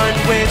run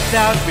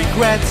without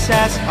regrets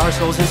as our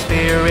souls and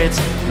spirits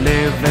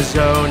live as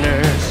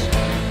owners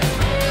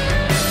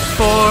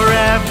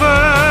forever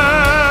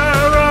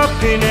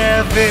up in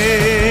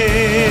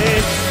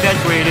heaven, that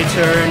great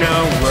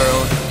eternal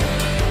world.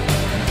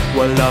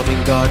 We're loving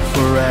God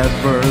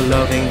forever,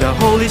 loving the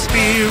Holy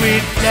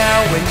Spirit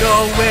now and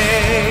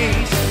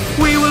always.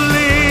 We will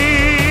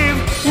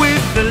live with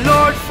the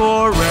Lord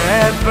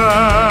forever.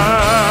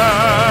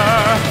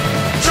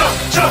 Cha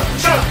cha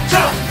cha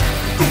cha,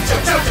 cha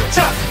cha cha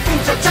cha,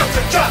 cha cha cha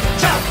cha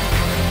cha,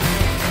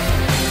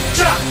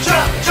 cha cha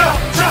cha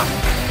cha,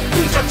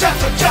 cha cha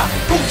cha cha,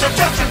 cha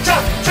cha cha cha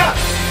cha.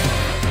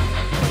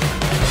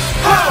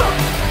 Ho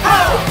ho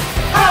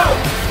ho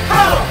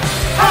ho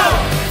ho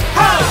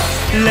ho.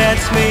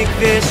 Let's make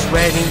this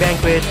wedding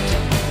banquet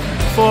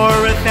for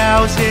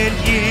 1,000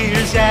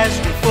 years as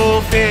we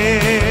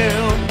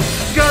fulfill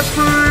God's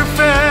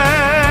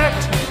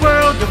perfect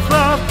world of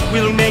love.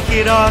 We'll make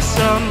it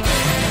awesome.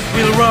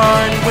 We'll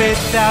run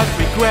without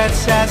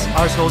regrets as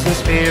our souls and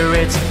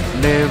spirits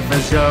live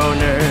as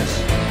owners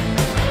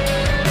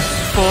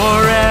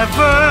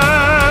forever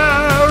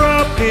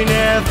up in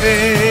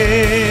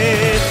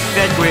heaven,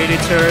 that great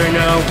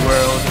eternal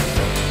world.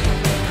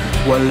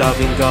 We're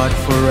loving God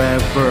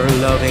forever,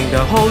 loving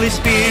the Holy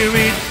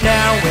Spirit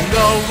now and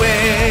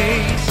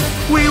always.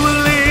 We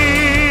will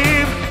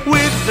live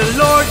with the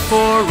Lord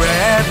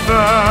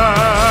forever.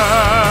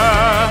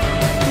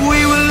 We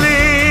will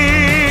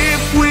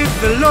live with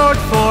the Lord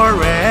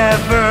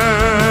forever.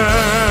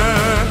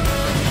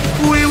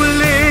 We will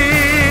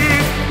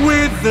live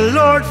with the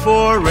Lord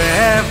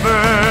forever.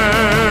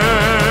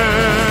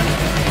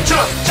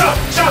 Cha cha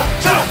cha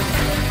cha,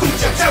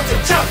 cha cha cha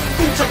cha,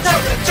 cha cha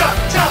cha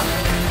cha.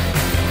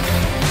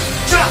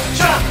 Cha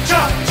cha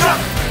cha cha,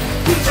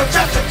 cha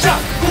cha cha cha,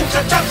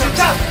 cha cha cha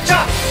cha cha.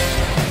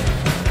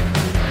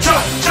 Cha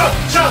cha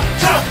cha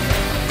cha,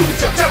 cha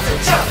cha cha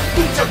cha,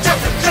 cha cha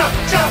cha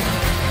cha.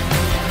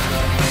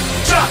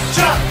 Cha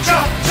cha cha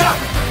cha,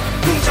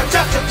 cha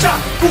cha cha cha,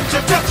 cha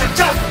cha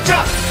cha cha.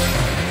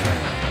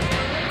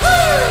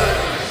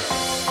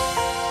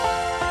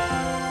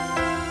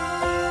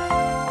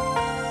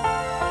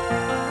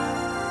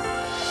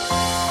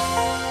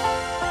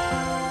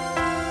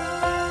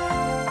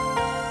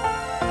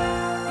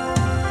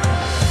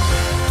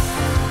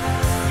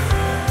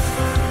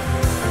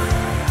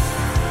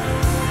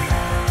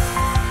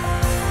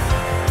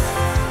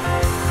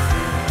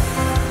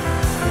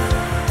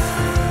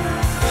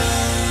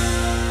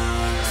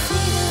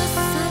 See the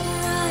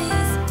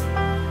sunrise,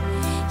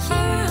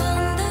 hear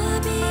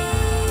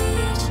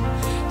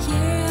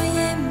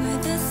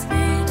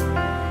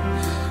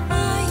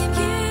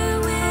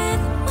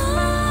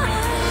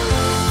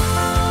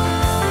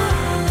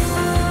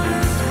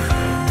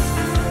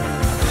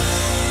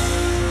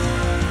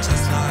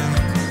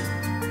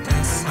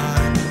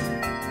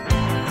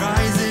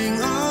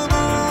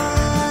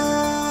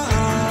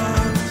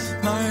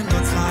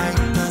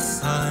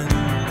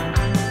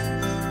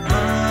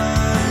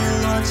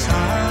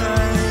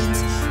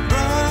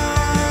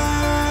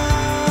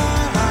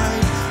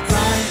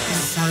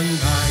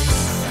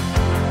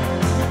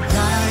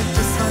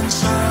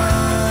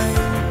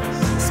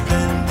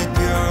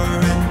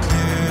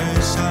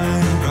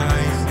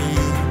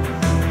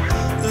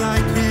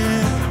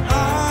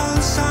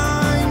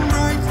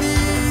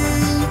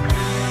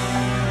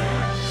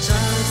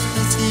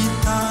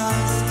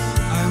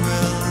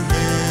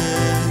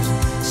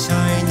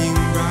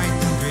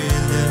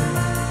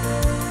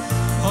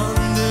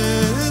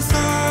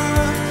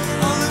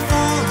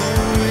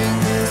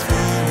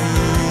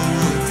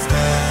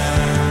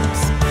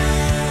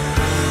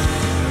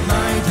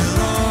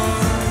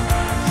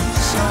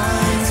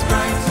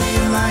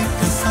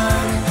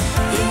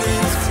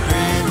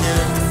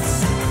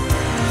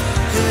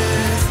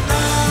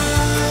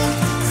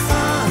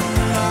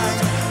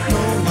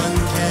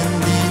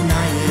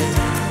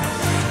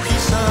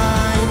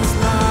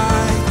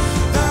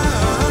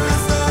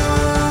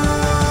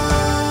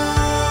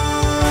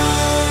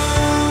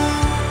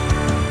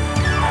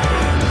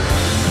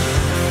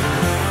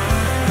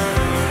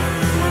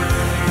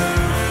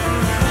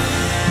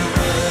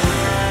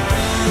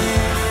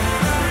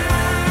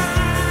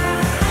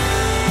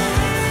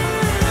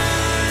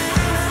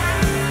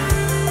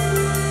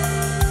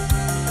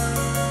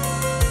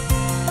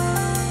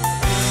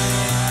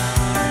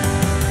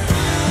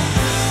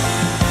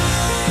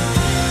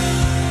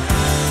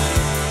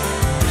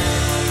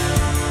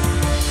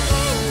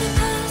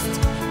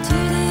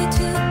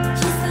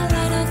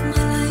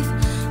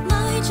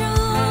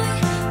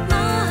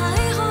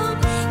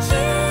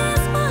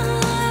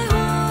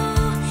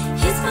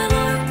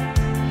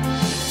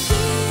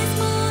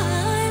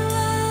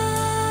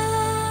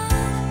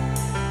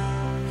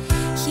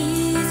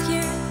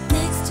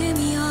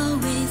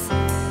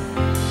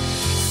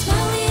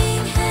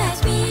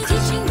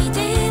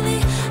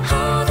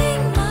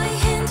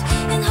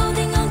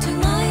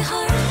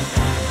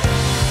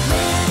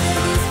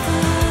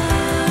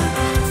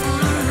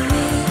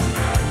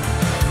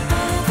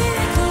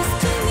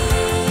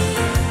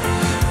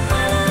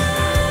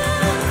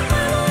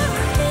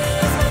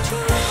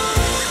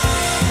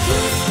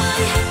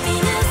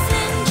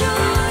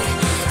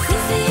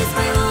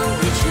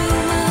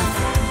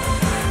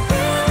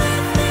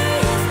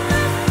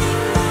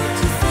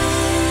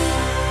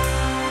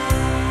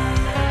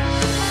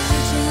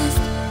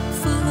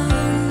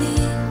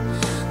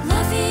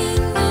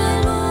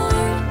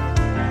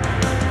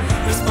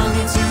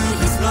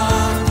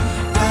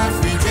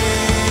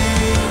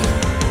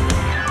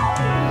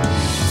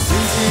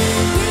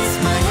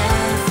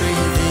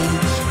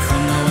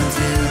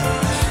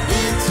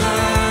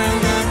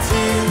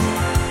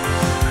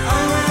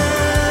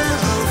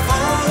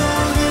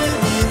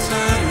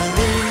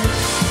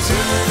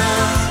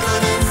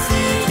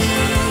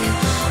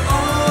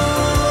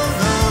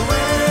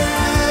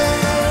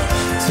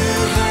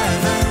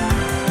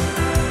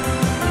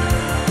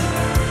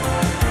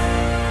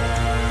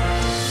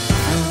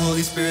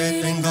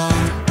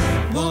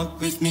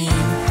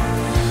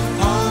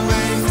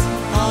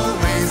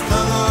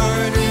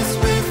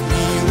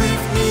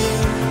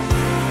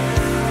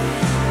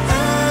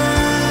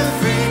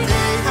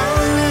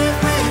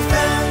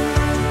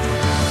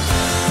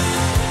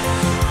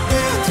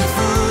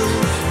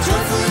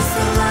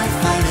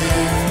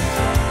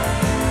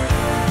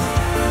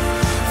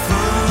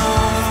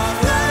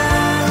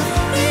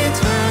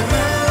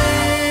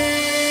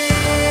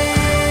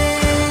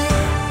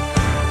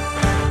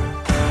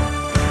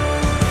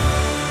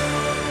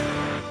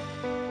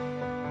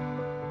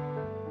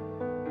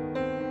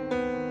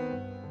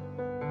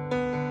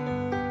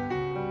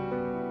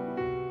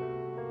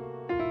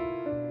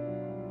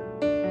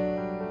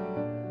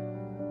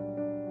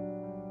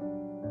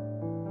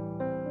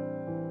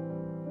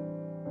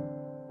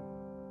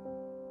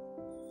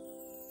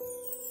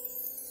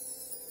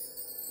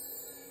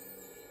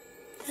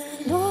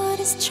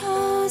has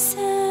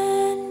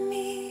chosen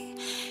me.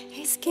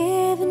 He's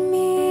given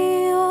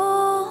me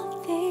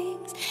all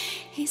things.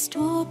 He's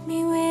taught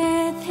me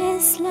with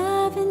His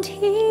love, and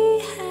He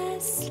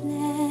has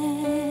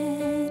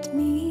led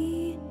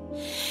me.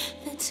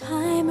 The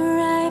time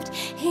arrived,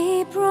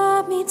 He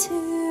brought me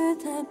to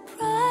the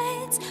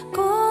bride's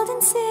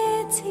golden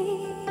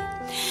city,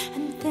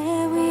 and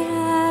there we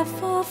have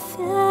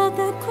fulfilled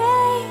the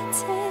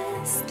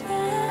greatest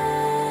love.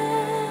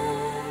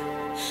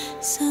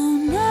 So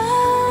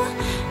now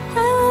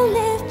I will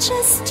live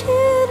just to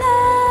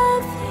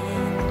love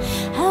Him.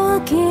 I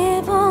will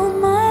give all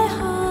my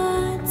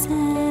heart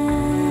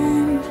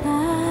and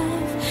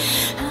life.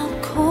 I'll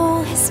call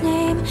His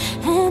name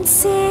and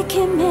seek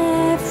Him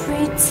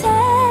every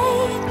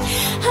day.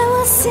 I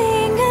will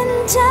sing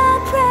and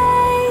I'll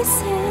praise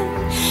Him.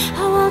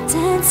 I will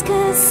dance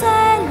 'cause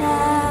I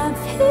love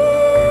Him.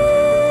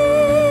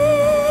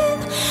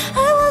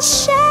 I will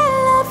share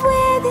love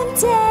with Him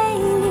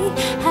daily,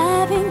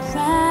 having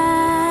rapture,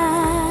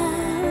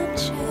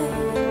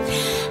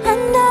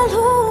 and I'll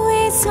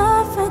always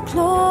offer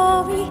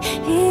glory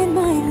in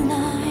my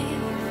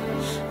life,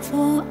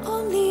 for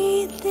only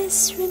this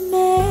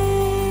remains.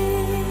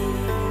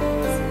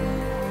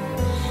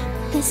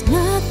 There's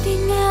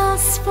nothing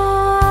else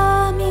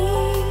for me,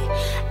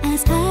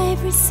 as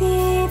I've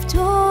received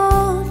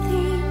all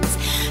things,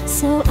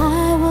 so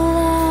I will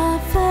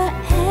offer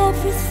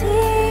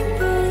everything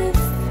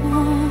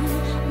before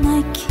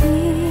my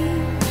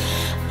King.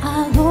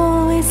 I'll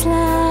always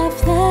love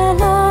the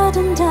Lord,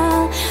 and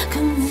I'll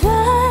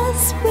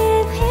converse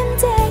with Him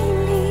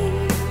daily,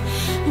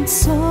 and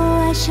so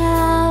I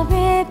shall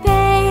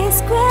repay His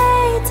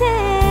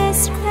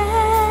greatest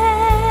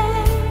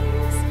grace.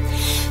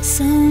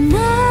 So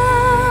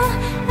now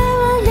I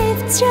will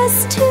live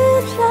just to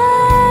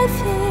love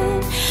Him.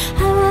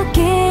 I will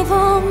give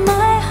all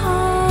my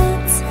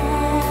heart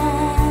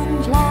and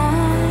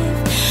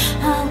life.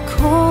 I'll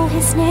call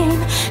His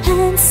name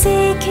and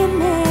seek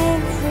Him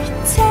every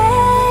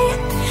day.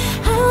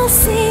 I will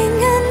sing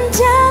and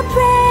I'll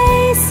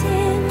praise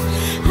Him.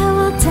 I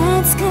will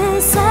dance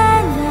 'cause I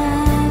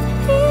love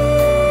Him.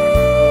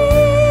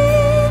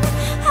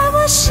 I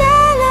will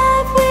share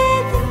love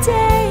with Him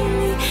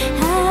daily,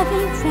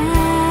 having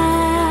raptured,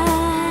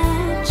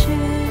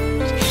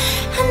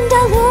 and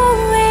I'll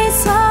always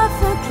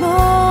offer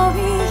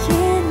glory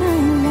in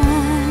my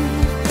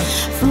life,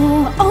 for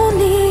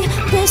only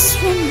this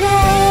remains.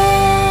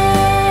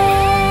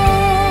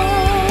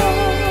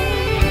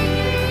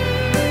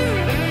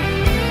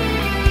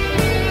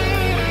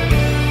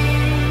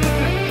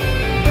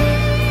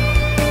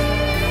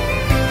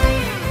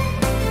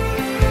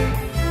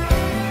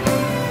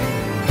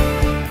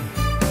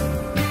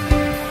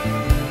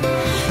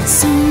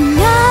 So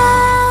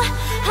now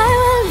I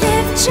will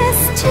live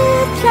just to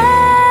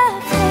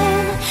love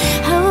Him.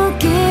 I will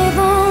give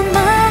all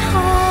my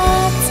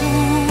heart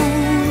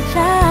and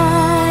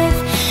life.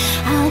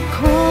 I'll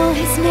call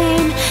His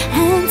name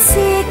and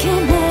seek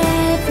Him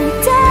every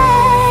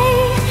day.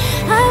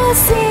 I will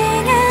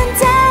sing and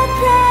I'll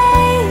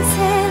praise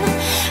Him.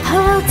 I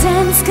will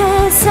dance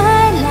 'cause I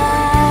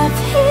love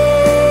Him.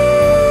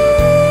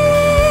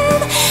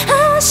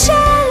 I will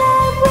share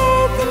love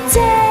with Him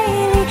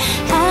daily,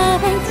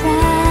 having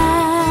raptured,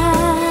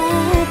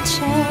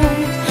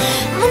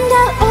 and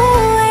I'll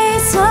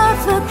always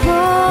offer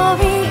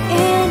glory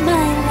in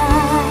my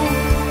life,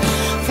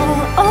 for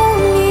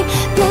only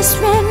this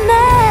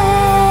remains.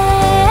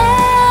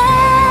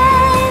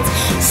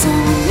 So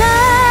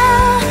now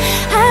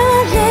I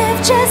will live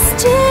just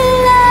to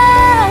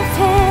love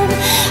Him.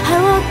 I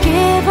will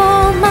give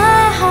all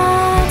my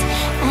heart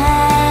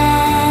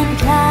and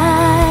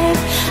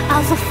life.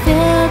 I'll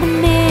fulfill the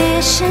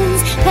missions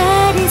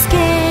that He's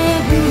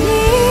given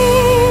me.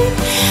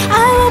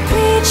 I will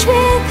preach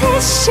with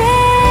His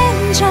chain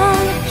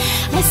joy,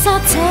 as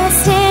I'll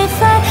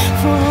testify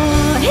for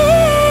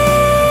Him.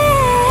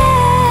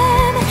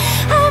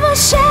 I will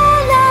share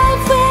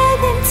life with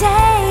Him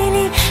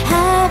daily,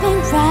 having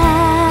raptured,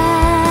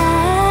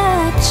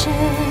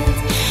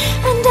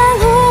 and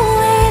I'll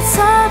always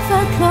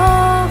offer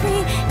glory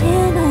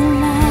in my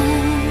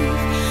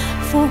life,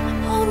 for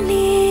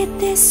only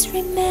this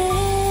remains.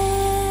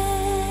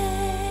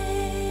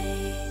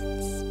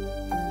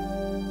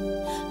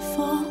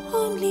 For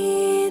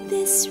only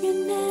this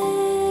remains.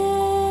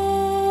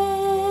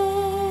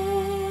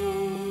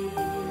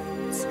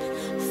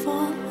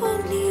 For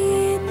only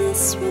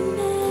this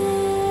remains.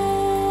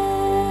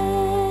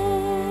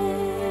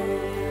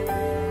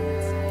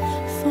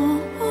 For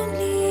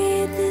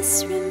only this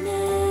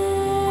remains.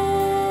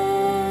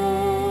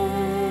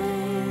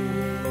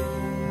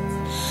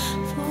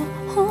 For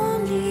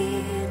only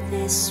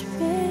this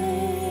remains.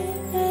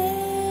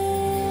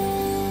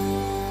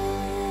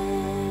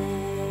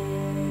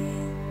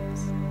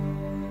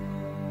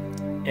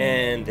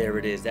 And there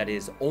it is. That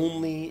is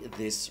Only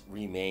This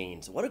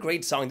Remains. What a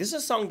great song. This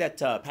is a song that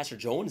Pastor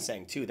Joan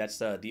sang too. That's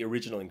the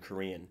original in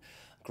Korean.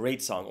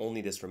 Great song,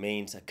 Only This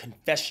Remains. A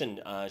confession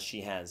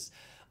she has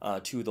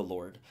to the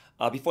Lord.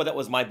 Before that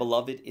was My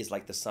Beloved is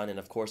Like the Sun, and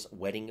of course,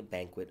 Wedding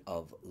Banquet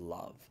of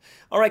Love.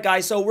 All right,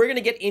 guys, so we're going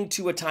to get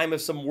into a time of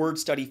some word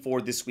study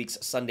for this week's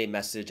Sunday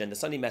message, and the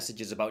Sunday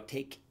message is about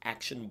take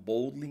action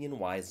boldly and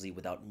wisely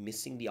without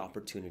missing the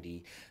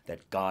opportunity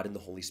that God and the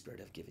Holy Spirit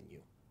have given you.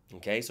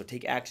 Okay, so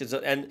take actions.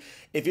 And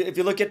if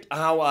you look at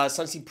how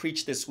Sunseed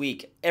preached this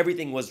week,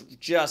 everything was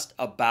just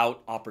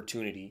about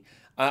opportunity.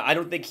 I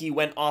don't think he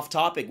went off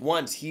topic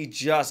once. He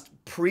just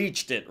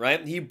preached it,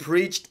 right? He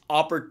preached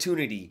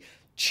opportunity,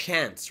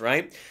 chance,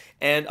 right?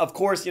 And of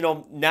course,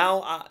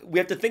 now we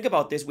have to think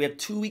about this. We have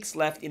 2 weeks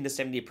left in the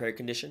 70-day prayer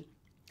condition.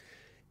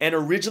 And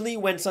originally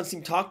when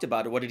Sunseed talked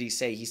about it, what did he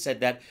say? He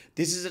said that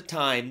this is a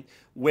time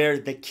where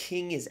the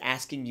king is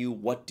asking you,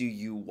 what do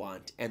you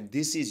want? And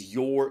this is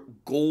your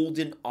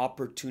golden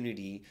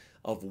opportunity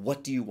of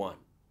what do you want,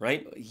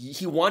 right?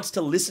 He wants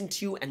to listen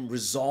to you and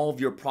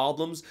resolve your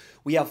problems.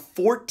 We have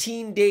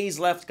 14 days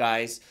left,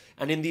 guys.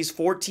 And in these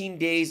 14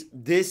 days,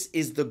 this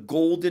is the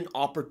golden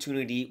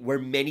opportunity where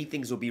many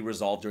things will be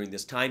resolved during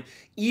this time,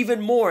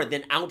 even more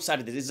than outside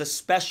of this. It's a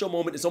special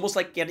moment. It's almost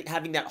like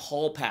having that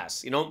hall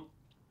pass,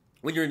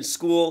 When you're in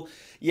school,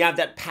 you have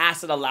that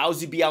pass that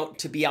allows you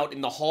to be out in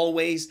the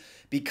hallways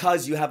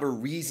because you have a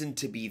reason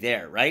to be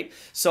there, right?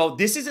 So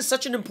this is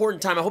such an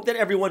important time. I hope that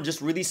everyone just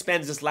really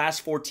spends this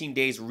last 14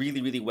 days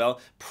really, really well,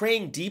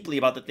 praying deeply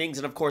about the things.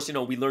 And of course,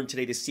 we learned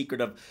today the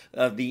secret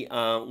of the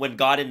when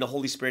God and the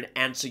Holy Spirit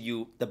answer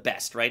you the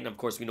best, right? And of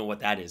course, we know what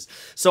that is.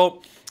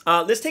 So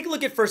let's take a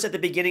look at first at the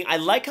beginning. I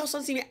like how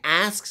Sunseed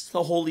asks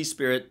the Holy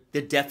Spirit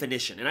the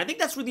definition. And I think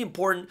that's really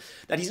important,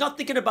 that he's not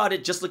thinking about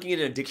it just looking at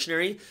a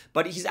dictionary,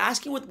 but he's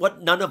asking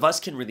what none of us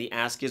can really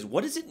ask is,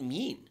 what does it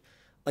mean?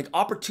 Like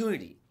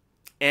opportunity.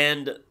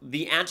 And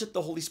the answer that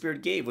the Holy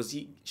Spirit gave was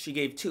she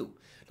gave two.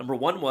 Number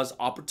one was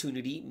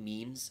opportunity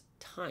means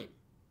time.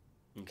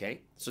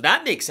 Okay, so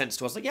that makes sense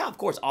to us. Like, yeah, of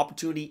course,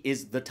 opportunity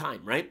is the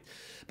time, right?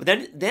 But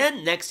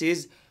then next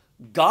is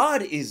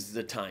God is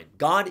the time.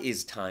 God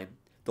is time.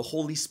 The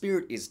Holy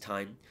Spirit is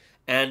time.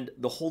 And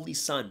the Holy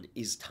Son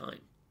is time.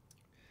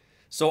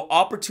 So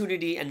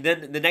opportunity, and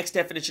then the next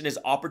definition is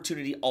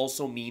opportunity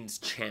also means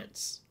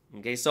chance.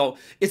 Okay, so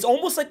it's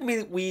almost like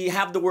we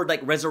have the word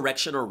like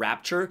resurrection or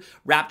rapture.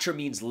 Rapture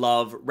means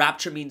love.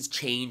 Rapture means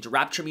change.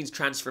 Rapture means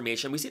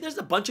transformation. We see there's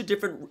a bunch of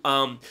different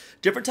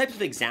types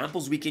of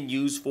examples we can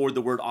use for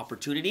the word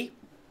opportunity.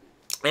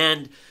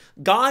 And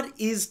God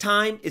is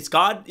time. It's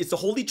God. It's the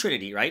Holy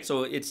Trinity, right?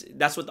 So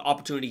that's what the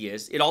opportunity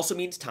is. It also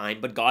means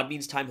time, but God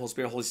means time, Holy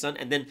Spirit, Holy Son,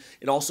 and then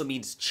it also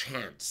means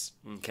chance.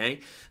 Okay,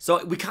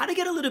 so we kind of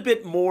get a little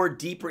bit more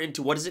deeper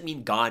into what does it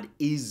mean God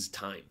is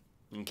time.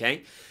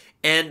 Okay.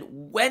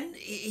 And when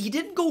he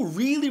didn't go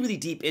really, really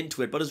deep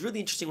into it, but it was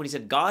really interesting when he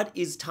said God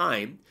is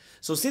time.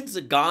 So since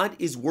God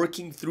is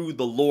working through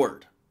the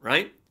Lord,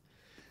 right?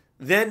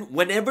 Then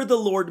whenever the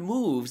Lord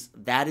moves,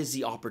 that is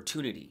the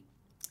opportunity.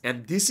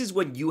 And this is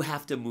when you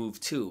have to move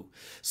too.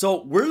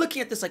 So we're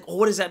looking at this like, oh,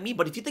 what does that mean?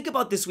 But if you think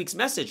about this week's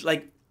message,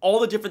 like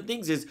all the different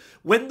things is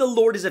when the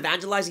Lord is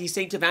evangelizing, he's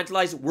saying to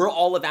evangelize, we're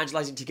all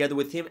evangelizing together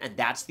with him. And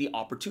that's the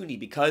opportunity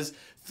because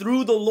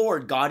through the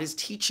Lord, God is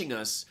teaching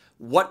us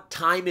what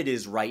time it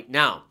is right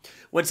now.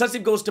 When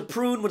Sunseed goes to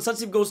prune, when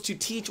Sunseed goes to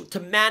teach, to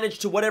manage,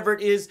 to whatever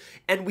it is,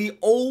 and we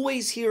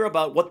always hear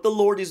about what the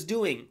Lord is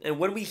doing. And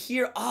when we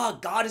hear,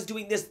 God is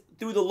doing this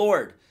through the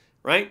Lord,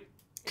 right?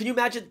 Can you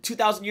imagine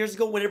 2,000 years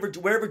ago,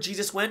 wherever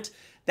Jesus went,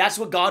 that's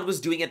what God was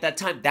doing at that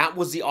time. That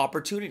was the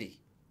opportunity.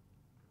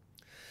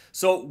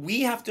 So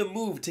we have to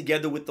move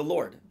together with the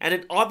Lord. And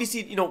it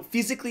obviously,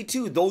 physically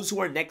too, those who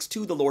are next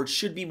to the Lord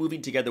should be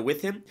moving together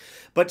with him.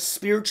 But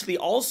spiritually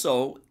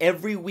also,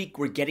 every week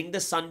we're getting the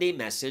Sunday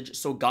message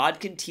so God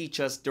can teach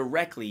us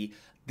directly,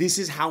 this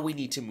is how we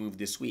need to move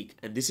this week.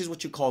 And this is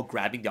what you call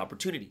grabbing the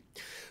opportunity.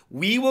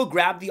 We will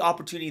grab the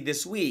opportunity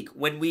this week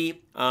when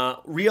we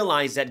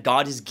realize that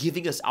God is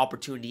giving us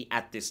opportunity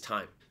at this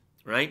time,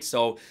 right?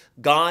 So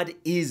God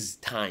is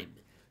time,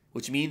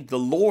 which means the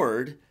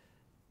Lord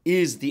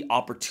is the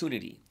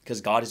opportunity because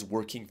God is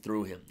working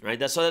through him,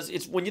 right?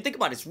 It's when you think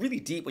about it, it's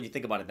really deep when you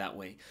think about it that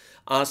way.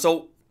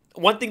 So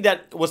one thing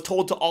that was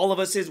told to all of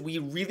us is we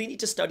really need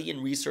to study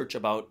and research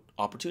about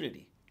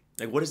opportunity.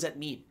 Like, what does that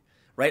mean,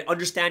 right?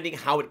 Understanding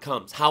how it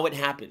comes, how it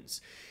happens.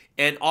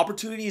 And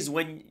opportunity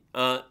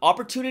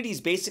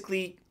is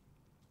basically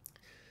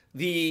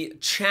the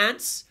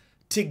chance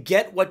to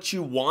get what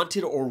you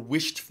wanted or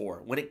wished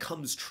for when it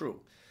comes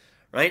true,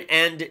 right?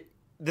 And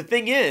the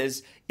thing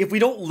is, if we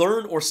don't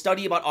learn or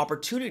study about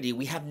opportunity,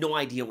 we have no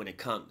idea when it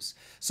comes.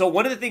 So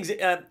one of the things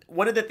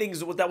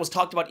that was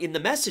talked about in the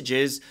message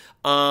is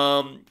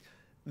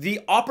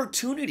the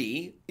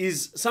opportunity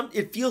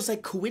it feels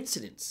like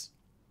coincidence,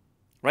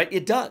 right?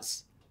 It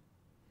does.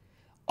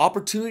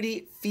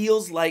 Opportunity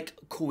feels like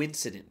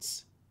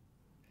coincidence.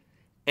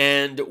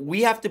 And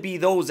we have to be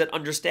those that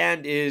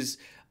understand is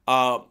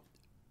the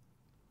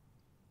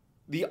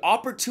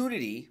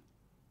opportunity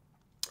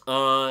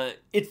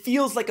it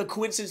feels like a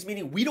coincidence,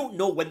 meaning we don't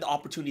know when the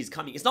opportunity is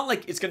coming. It's not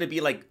like it's going to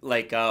be like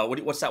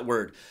what's that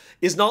word?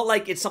 It's not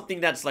like it's something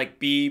that's like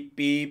beep,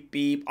 beep,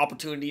 beep,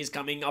 opportunity is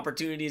coming,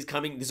 opportunity is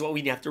coming. This is what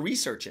we have to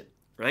research it,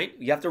 right?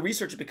 You have to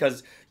research it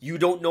because you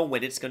don't know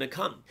when it's going to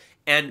come.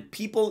 And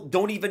people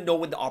don't even know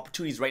when the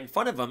opportunity is right in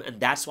front of them, and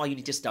that's why you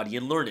need to study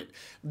and learn it.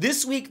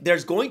 This week,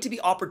 there's going to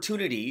be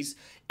opportunities,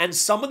 and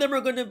some of them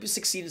are going to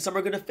succeed and some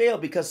are going to fail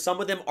because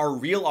some of them are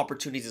real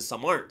opportunities and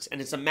some aren't.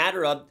 And it's a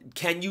matter of,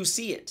 can you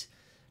see it?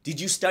 Did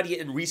you study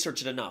it and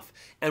research it enough?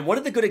 And one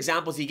of the good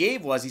examples he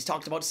gave was he's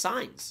talked about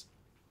signs.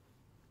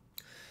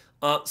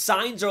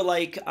 Signs are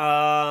like,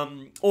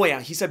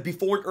 he said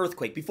before an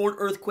earthquake. Before an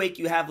earthquake,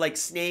 you have like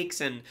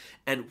snakes and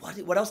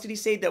what else did he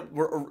say? That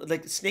were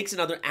like snakes and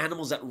other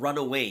animals that run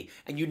away,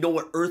 and you know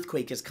what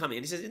earthquake is coming.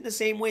 And he says in the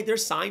same way,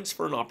 there's signs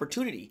for an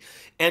opportunity.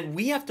 And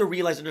we have to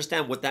realize,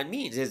 understand what that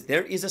means is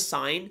there is a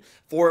sign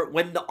for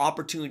when the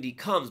opportunity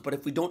comes. But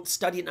if we don't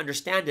study and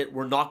understand it,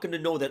 we're not going to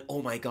know that,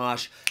 oh my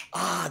gosh,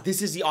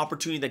 this is the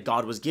opportunity that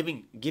God was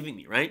giving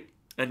me, right?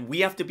 And we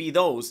have to be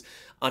those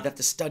that have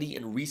to study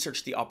and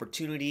research the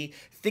opportunity,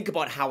 think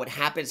about how it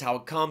happens, how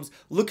it comes,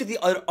 look at the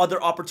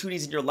other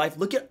opportunities in your life,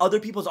 look at other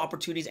people's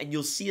opportunities, and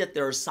you'll see that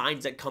there are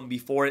signs that come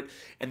before it,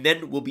 and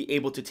then we'll be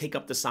able to take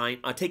up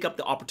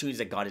the opportunities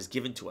that God has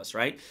given to us,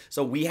 right?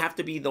 So we have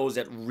to be those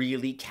that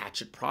really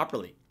catch it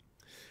properly.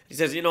 He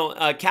says,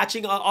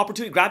 catching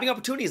opportunity, grabbing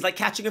opportunity is like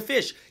catching a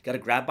fish. You got to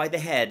grab by the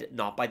head,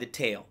 not by the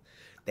tail.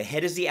 The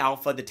head is the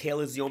alpha, the tail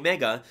is the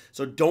omega,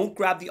 so don't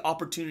grab the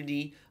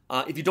opportunity.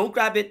 If you don't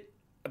grab it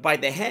by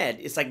the head,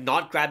 it's like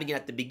not grabbing it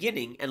at the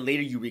beginning, and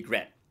later you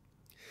regret.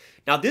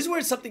 Now, this is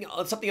where something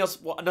else.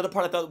 Another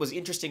part I thought was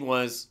interesting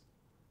was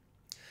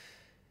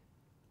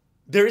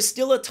there is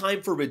still a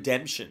time for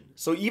redemption.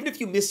 So even if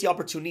you miss the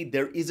opportunity,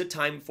 there is a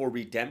time for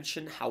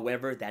redemption.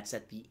 However, that's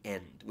at the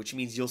end, which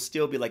means you'll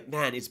still be like,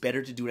 man, it's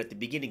better to do it at the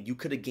beginning. You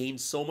could have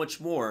gained so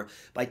much more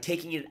by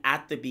taking it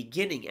at the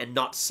beginning and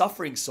not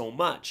suffering so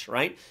much,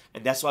 right?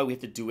 And that's why we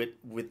have to do it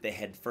with the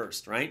head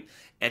first, right?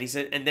 And he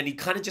said, and then he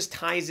kind of just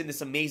ties in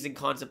this amazing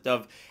concept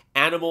of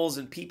animals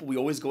and people. We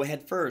always go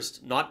head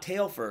first, not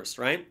tail first,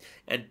 right?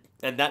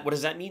 And that, what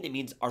does that mean? It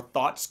means our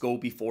thoughts go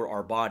before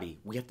our body.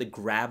 We have to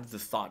grab the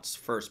thoughts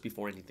first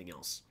before anything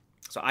else.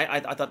 So I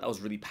thought that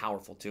was really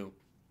powerful too.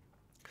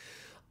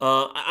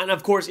 And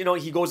of course,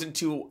 he goes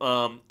into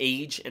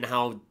age and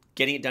how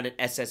getting it done at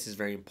SS is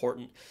very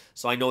important.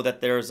 So I know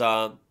that there's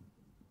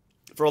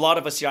for a lot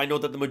of us here, I know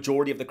that the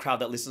majority of the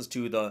crowd that listens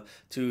to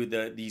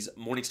these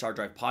Morning Star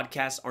Drive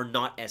podcasts are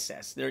not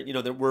SS.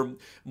 We're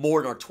more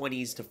in our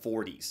 20s to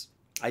 40s,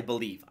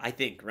 I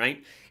think,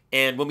 right?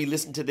 And when we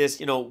listen to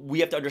this, we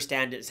have to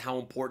understand is how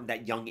important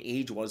that young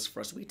age was for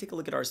us. We take a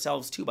look at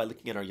ourselves too by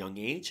looking at our young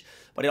age,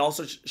 but it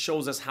also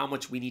shows us how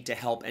much we need to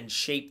help and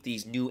shape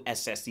these new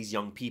SS, these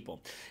young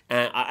people.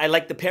 I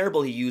like the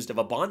parable he used of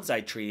a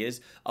bonsai tree. Is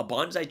a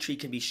bonsai tree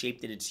can be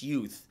shaped in its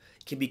youth,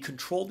 can be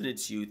controlled in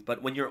its youth,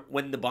 but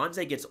when the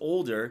bonsai gets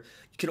older,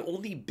 you can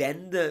only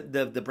bend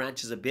the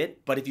branches a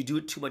bit, but if you do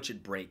it too much,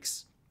 it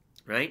breaks,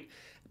 right?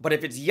 But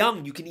if it's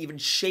young, you can even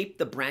shape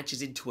the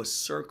branches into a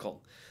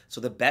circle. So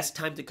the best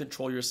time to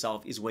control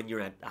yourself is when you're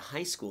at the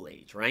high school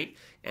age, right?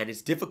 And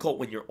it's difficult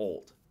when you're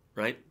old,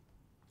 right?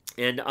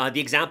 And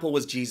the example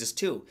was Jesus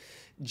too.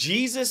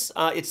 Jesus,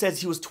 it says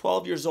he was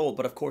 12 years old,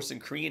 but of course in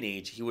Korean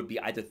age, he would be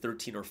either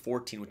 13 or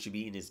 14, which would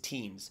be in his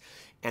teens.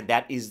 And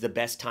that is the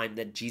best time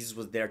that Jesus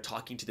was there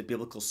talking to the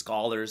biblical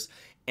scholars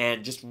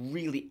and just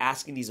really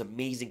asking these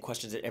amazing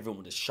questions that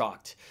everyone is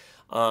shocked.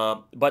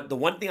 But the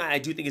one thing I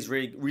do think is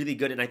really, really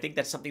good, and I think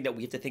that's something that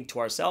we have to think to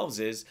ourselves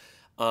is,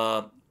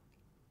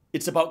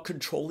 it's about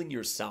controlling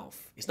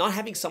yourself. It's not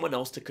having someone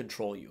else to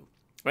control you,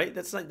 right?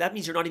 That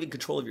means you're not even in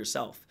control of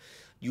yourself.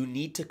 You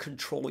need to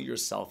control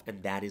yourself,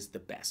 and that is the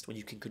best, when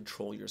you can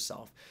control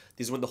yourself.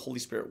 This is when the Holy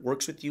Spirit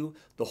works with you.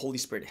 The Holy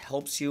Spirit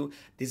helps you.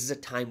 This is a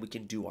time we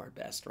can do our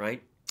best,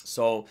 right?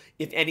 So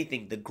if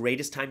anything, the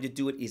greatest time to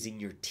do it is in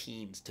your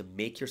teens, to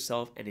make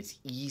yourself, and it's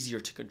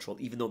easier to control,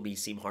 even though it may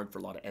seem hard for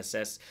a lot of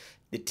SS.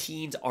 The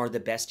teens are the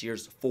best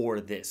years for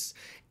this.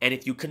 And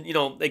if you can,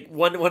 like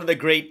one of the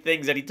great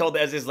things that he told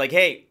us is like,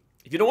 hey,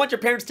 if you don't want your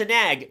parents to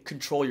nag,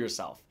 control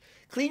yourself.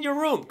 Clean your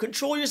room.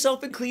 Control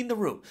yourself and clean the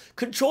room.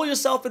 Control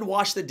yourself and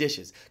wash the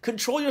dishes.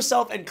 Control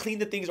yourself and clean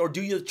the things or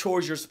do your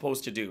chores you're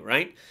supposed to do,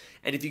 right?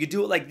 And if you could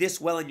do it like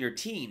this well in your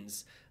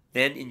teens,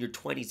 then in your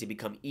 20s it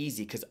become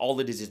easy because all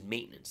it is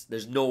maintenance.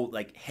 There's no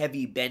like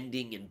heavy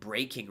bending and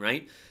breaking,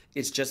 right?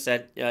 It's just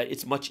that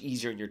it's much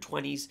easier in your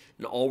 20s,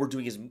 and all we're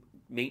doing is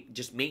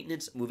just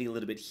maintenance, moving a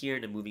little bit here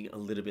and then moving a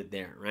little bit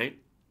there, right?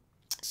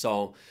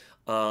 So,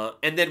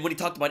 and then when he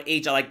talked about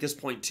age, I like this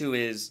point too,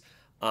 is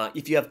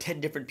if you have 10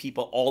 different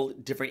people, all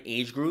different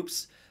age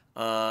groups,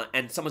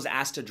 and someone's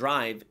asked to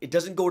drive, it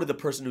doesn't go to the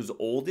person who's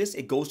oldest,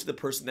 it goes to the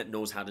person that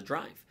knows how to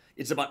drive.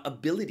 It's about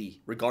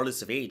ability,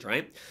 regardless of age,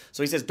 right?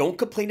 So he says, don't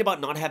complain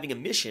about not having a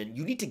mission.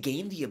 You need to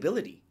gain the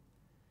ability,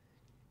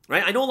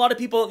 right? I know a lot of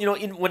people, you know,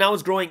 when I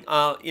was growing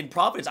in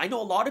Providence, I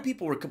know a lot of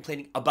people were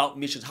complaining about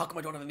missions. How come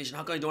I don't have a mission?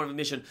 How come I don't have a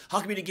mission? How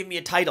come you didn't give me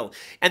a title?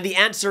 And the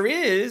answer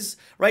is,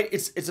 right,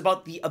 it's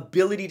about the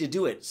ability to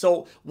do it.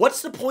 So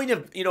what's the point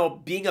of, you know,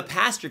 being a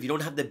pastor if you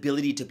don't have the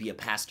ability to be a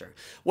pastor?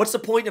 What's the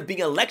point of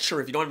being a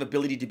lecturer if you don't have the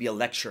ability to be a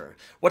lecturer?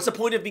 What's the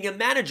point of being a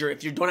manager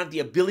if you don't have the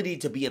ability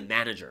to be a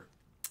manager,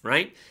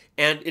 right?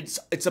 And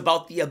it's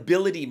about the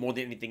ability more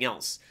than anything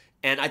else.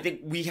 And I think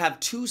we have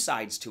two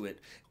sides to it.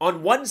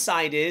 On one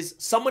side is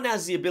someone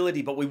has the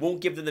ability, but we won't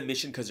give them the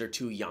mission because they're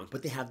too young,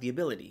 but they have the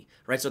ability,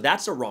 right? So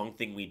that's a wrong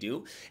thing we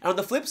do. And on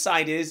the flip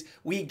side is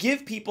we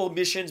give people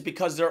missions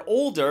because they're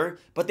older,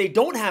 but they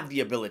don't have the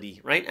ability,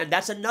 right? And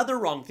that's another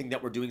wrong thing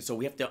that we're doing. So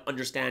we have to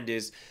understand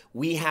is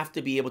we have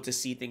to be able to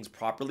see things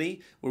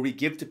properly where we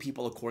give to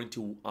people according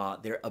to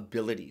their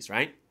abilities,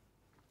 right?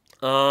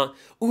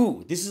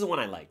 This is the one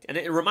I liked. And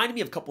it reminded me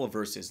of a couple of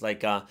verses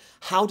like,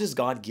 how does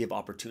God give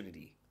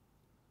opportunity?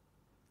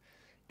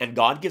 And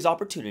God gives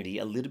opportunity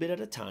a little bit at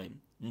a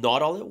time,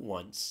 not all at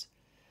once.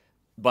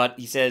 But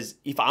he says,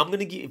 if God's going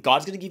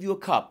to give you a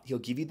cup, he'll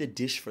give you the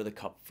dish for the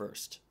cup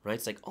first, right?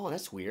 It's like, oh,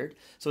 that's weird.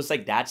 So it's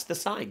like, that's the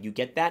sign. You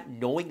get that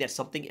knowing that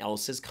something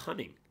else is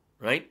coming,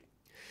 right?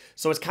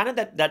 So it's kind of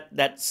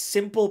that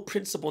simple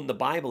principle in the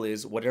Bible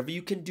is whatever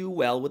you can do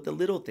well with the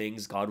little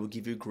things, God will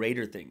give you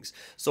greater things.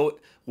 So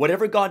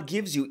whatever God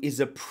gives you is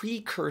a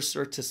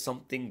precursor to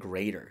something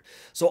greater.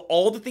 So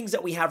all the things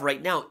that we have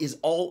right now is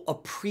all a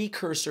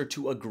precursor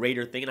to a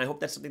greater thing. And I hope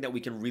that's something that we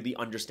can really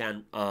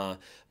understand,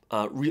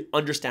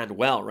 understand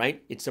well,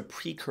 right? It's a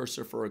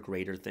precursor for a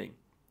greater thing.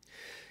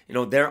 You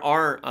know, there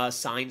are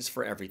signs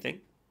for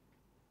everything.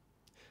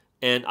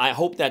 And I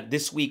hope that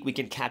this week we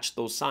can catch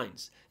those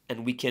signs.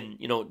 And we can,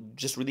 you know,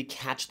 just really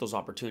catch those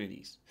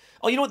opportunities.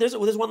 Oh, you know, there's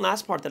one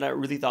last part that I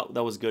really thought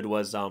that was good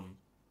was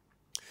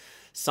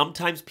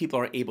sometimes people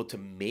are able to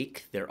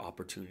make their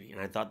opportunity. And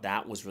I thought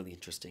that was really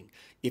interesting.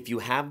 If you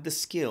have the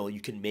skill,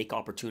 you can make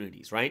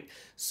opportunities, right?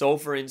 So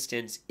for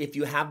instance, if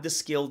you have the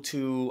skill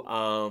to,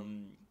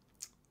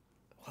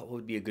 what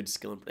would be a good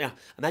skill? Yeah,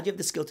 imagine you have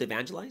the skill to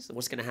evangelize.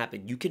 What's going to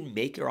happen? You can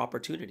make your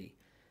opportunity.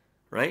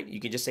 Right? You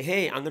can just say,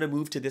 hey, I'm going to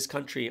move to this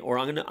country, or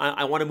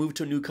I want to move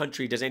to a new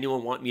country. Does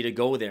anyone want me to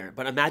go there?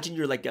 But imagine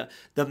you're like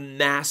the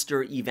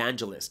master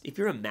evangelist. If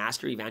you're a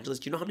master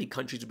evangelist, you know how many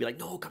countries would be like,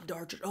 no, come to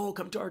our church. Oh,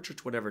 come to our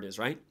church, whatever it is,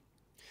 right?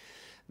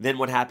 Then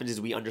what happens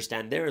is we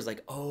understand there is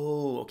like,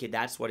 oh, okay,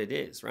 that's what it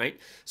is, right?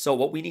 So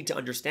what we need to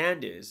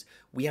understand is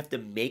we have to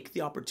make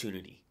the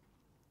opportunity.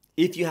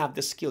 If you have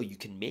the skill, you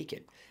can make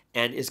it.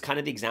 And it's kind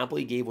of the example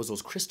he gave was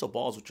those crystal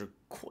balls, which it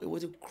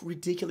was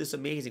ridiculous,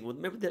 amazing.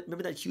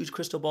 Remember that huge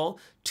crystal ball,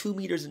 2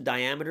 meters in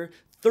diameter,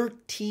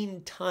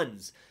 13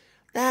 tons.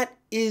 That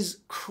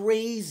is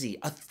crazy.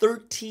 A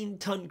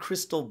 13-ton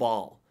crystal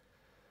ball.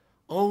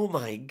 Oh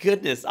my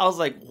goodness. I was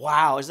like,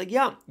 wow. It's like,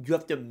 yeah, you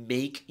have to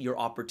make your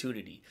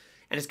opportunity.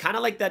 And it's kind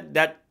of like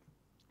that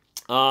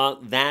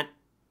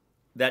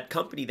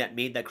company that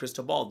made that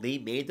crystal ball. They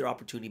made their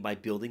opportunity by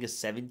building a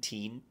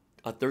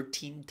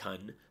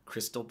 13-ton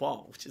crystal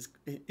ball, which is,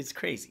 it's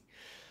crazy,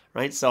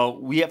 right? So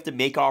we have to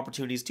make our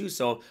opportunities too.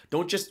 So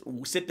don't just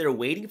sit there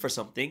waiting for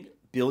something.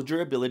 Build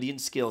your ability and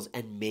skills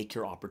and make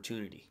your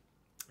opportunity,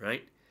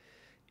 right?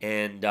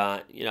 And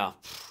you know,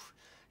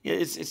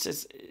 it's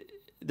just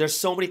there's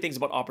so many things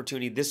about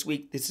opportunity. This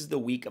week, this is the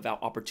week of our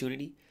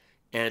opportunity,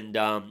 and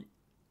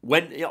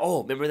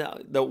remember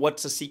that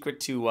what's the secret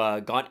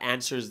to God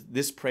answers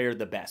this prayer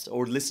the best,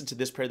 or listen to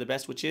this prayer the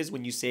best, which is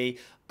when you say,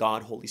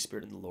 God, Holy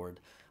Spirit, and the Lord,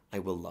 I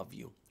will love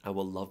you. I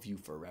will love you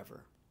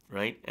forever,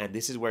 right? And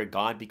this is where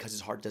God, because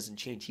his heart doesn't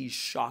change, he's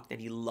shocked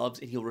and he loves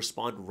and he'll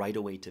respond right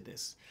away to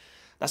this.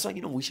 That's why,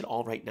 you know, we should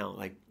all right now,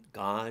 like,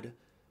 God,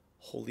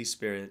 Holy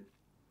Spirit,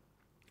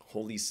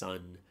 Holy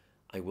Son,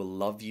 I will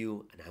love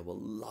you and I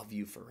will love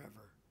you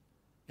forever.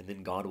 And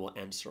then God will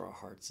answer our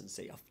hearts and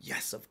say,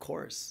 yes, of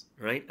course,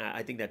 right?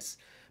 I think that's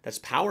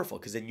powerful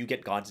because then you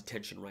get God's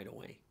attention right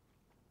away.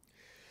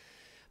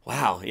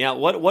 Wow, yeah,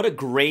 what a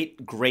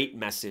great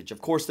message.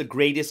 Of course, the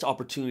greatest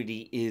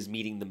opportunity is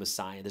meeting the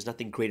Messiah. There's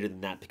nothing greater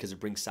than that because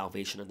it brings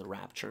salvation and the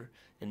rapture.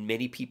 And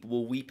many people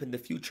will weep in the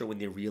future when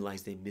they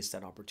realize they missed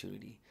that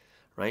opportunity,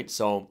 right?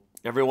 So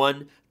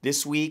everyone,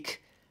 this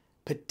week,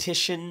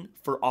 petition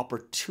for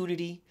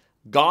opportunity.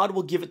 God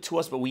will give it to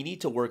us, but we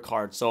need to work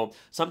hard. So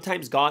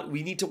sometimes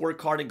we need to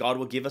work hard and God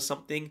will give us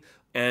something,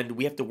 and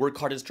we have to work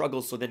hard and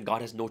struggle, so then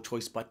God has no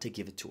choice but to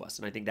give it to us.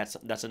 And I think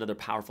that's another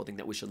powerful thing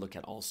that we should look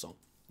at also.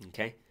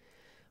 Okay,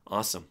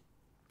 awesome.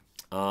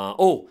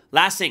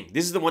 Last thing.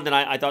 This is the one that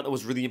I thought that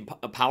was really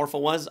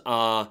powerful was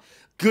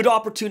good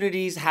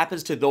opportunities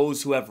happens to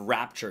those who have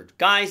raptured.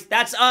 Guys,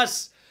 that's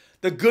us.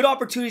 The good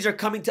opportunities are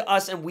coming to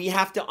us, and we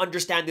have to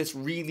understand this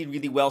really,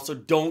 really well, so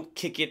don't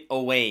kick it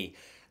away.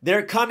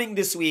 They're coming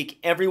this week.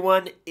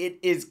 Everyone, it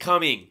is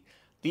coming.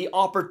 The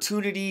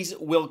opportunities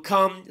will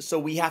come, so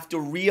we have to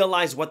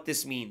realize what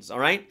this means, all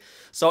right?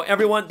 So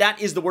everyone, that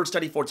is the word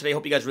study for today. I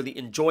hope you guys really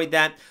enjoyed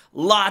that.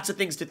 Lots of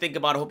things to think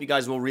about. I hope you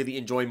guys will really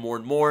enjoy more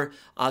and more.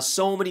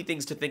 So many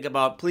things to think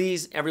about.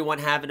 Please, everyone,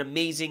 have an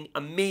amazing,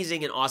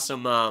 amazing and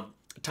awesome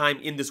time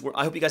in this word.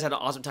 I hope you guys had an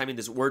awesome time in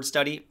this word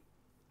study.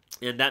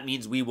 And that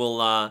means we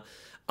will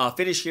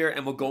finish here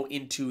and we'll go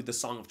into the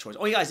song of choice.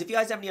 Oh, you guys, if you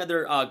guys have any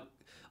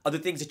other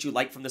things that you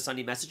like from the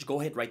Sunday message, go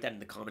ahead and write that in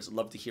the comments. I'd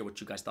love to hear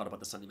what you guys thought about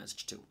the Sunday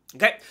message too.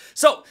 Okay,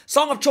 so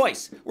song of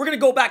choice. We're going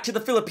to go back to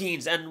the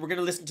Philippines and we're going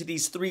to listen to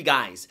these three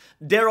guys.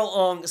 Daryl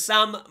Ong,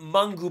 Sam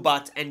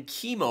Mangubat, and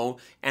Chemo.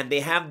 And they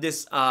have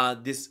this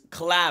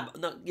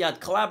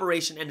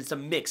collaboration, and it's a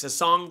mix. A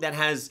song that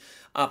has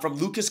from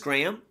Lucas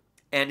Graham.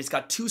 And it's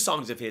got two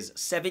songs of his,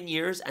 7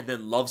 Years and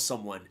then Love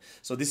Someone.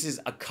 So this is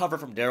a cover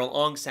from Daryl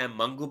Ong, Sam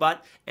Mangubat,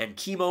 and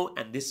Chemo.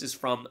 And this is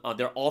from,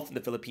 they're all from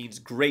the Philippines.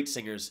 Great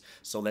singers.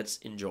 So let's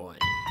enjoy.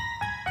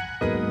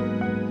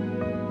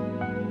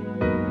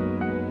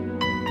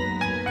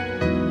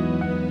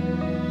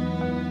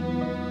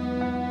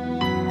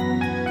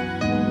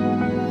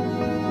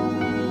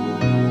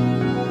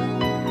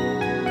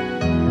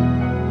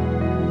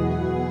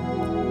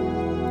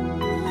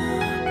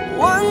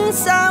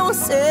 Once I was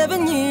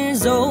 7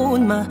 years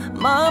old, my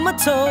mama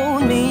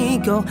told me,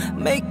 go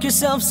make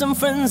yourself some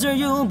friends or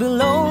you'll be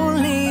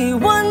lonely.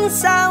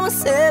 Once I was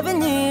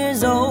 7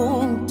 years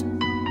old.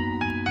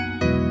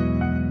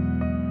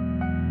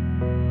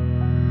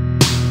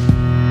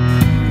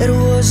 It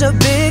was a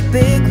big,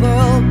 big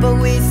world, but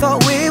we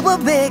thought we were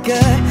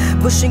bigger,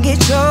 pushing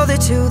each other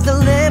to the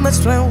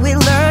limits when we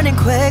learning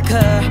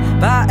quicker.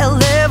 By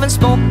 11,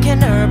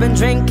 smoking urban,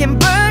 drinking,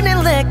 burning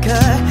liquor.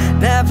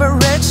 Never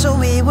rich, so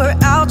we were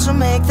out to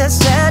make that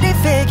steady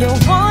figure.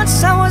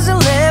 Once I was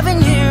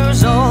 11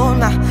 years old,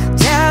 my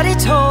daddy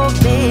told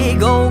me,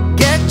 go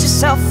get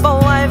yourself a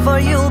wife or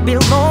you'll be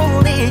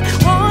lonely.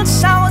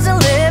 Once I was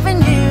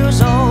 11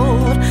 years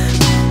old.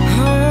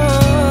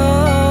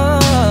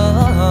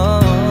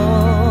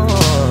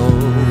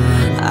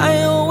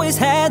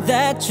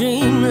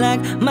 Dream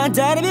like my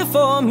daddy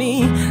before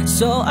me.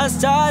 So I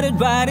started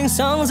writing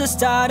songs, I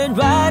started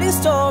writing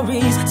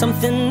stories.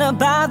 Something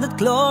about that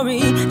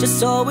glory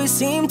just always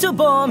seemed to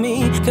bore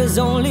me, cause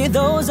only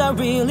those I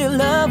really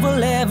love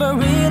will ever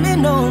really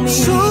know me.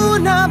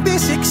 Soon I'll be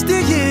 60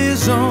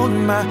 years old.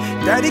 My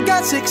daddy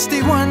got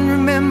 61.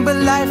 Remember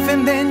life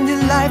and then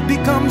your life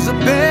becomes a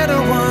better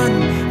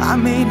one. I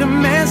made a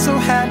man so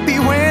happy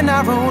when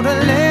I wrote a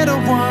letter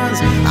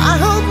once. I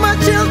hope my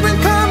children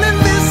come and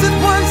visit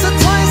once or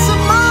twice a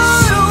month.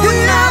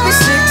 Soon I'll be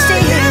 60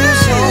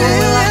 years old.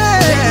 Will I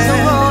take the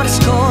world to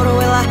score, or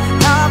will I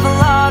have a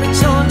lot of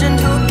children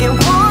who can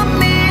want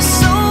me?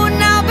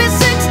 Soon I'll be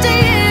 60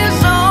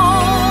 years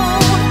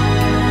old.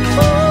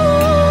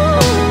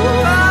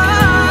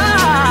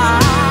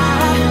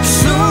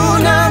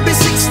 Soon I'll be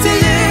 60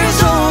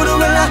 years old. Or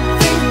will I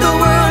think the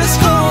world is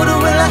cold, or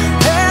will I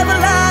have a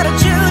lot of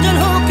children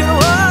who can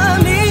want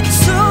me?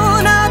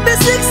 Soon I'll be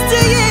 60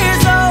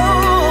 years old.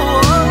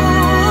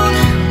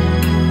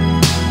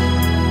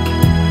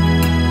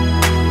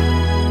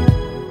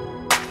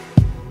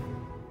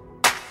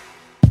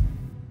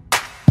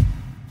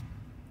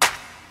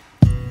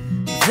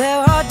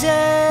 There are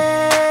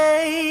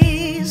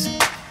days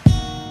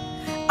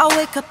I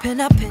wake up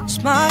and I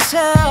pinch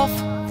myself.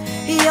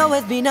 You're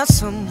with me, not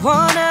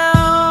someone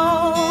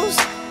else.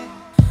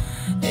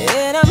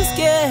 And I'm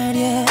scared,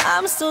 yeah,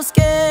 I'm so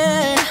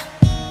scared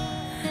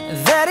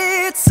that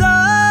it's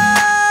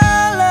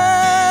all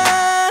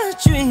a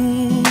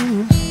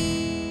dream.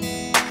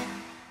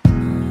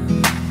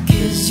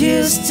 Cause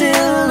you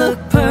still look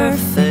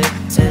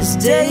perfect as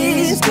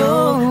days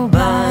go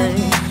by.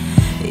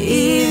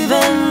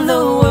 Even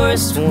the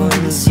worst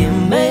ones, you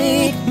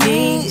make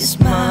me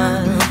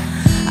smile.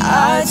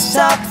 I'd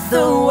stop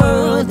the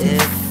world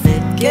if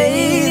it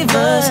gave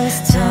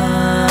us time.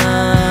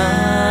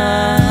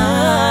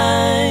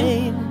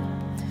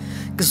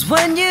 Cause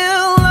when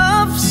you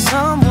love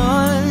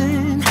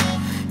someone,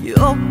 you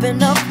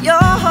open up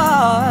your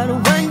heart.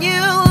 When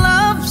you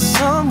love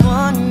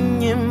someone,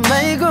 you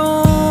may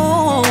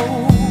grow.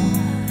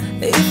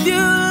 If you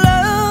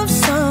love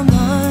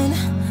someone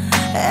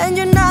and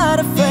you're not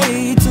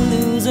afraid to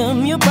lose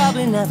them, you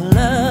probably never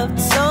loved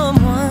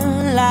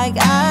someone like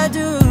I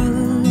do.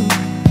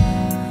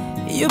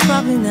 You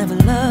probably never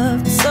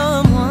loved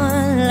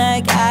someone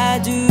like I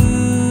do.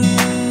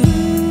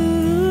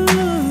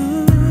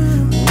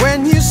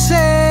 when you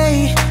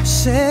say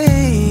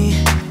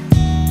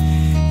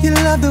you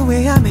love the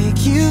way I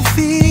make you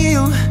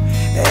feel,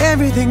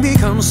 everything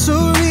becomes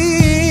so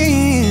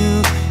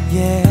real.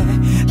 Yeah,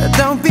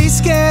 don't be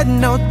scared,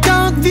 no,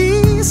 don't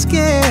be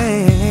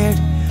scared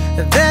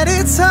that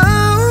it's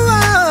all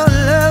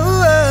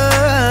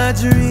a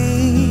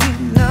dream,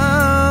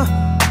 no.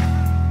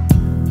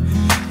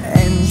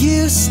 And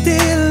you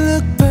still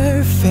look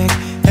perfect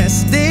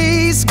as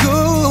days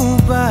go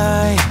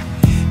by.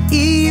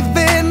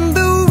 Even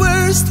the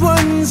worst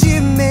ones,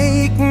 you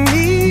make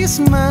me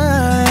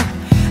smile.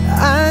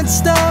 I'd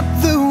stop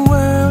the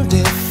world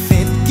if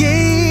it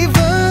gave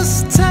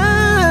us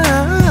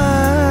time.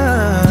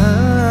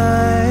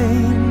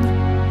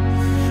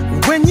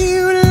 When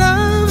you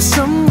love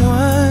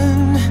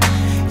someone,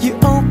 you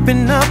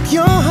open up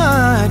your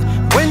heart.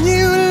 When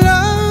you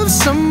love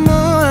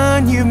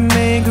someone, you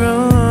may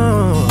grow.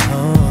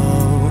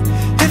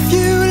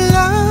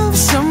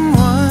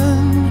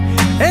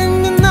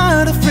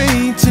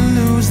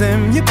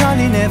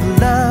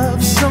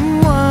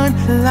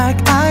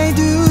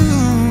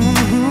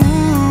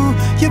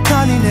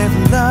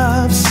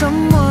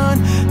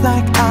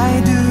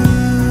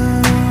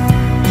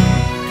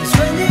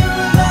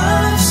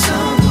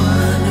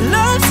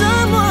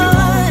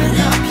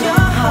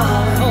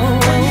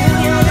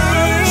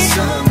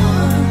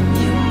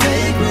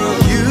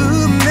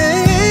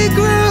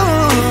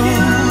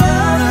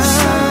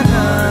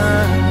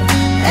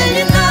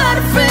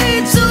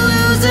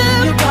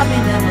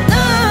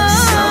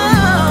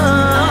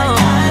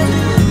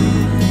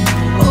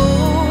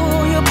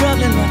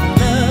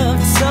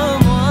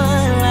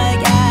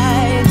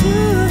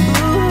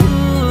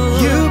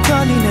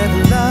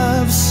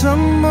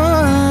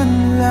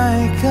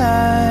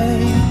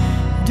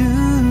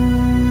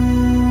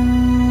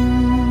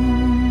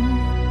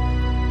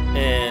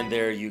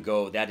 there you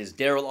go. That is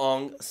Daryl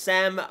Ong,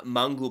 Sam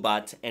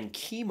Mangubat, and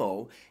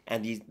Kimo.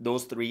 And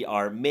those three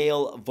are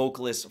male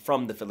vocalists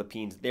from the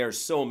Philippines. They're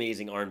so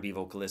amazing R&B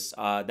vocalists.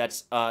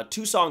 That's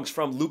 2 songs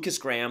from Lucas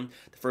Graham.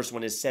 The first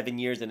one is 7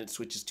 Years, and it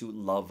switches to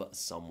Love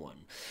Someone.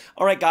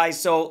 All right, guys,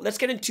 so let's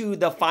get into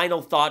the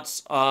final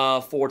thoughts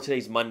for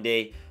today's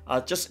Monday.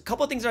 Just a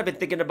couple of things that I've been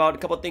thinking about, a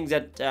couple of things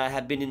that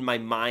have been in my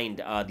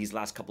mind these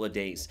last couple of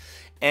days.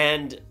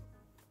 And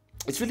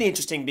it's really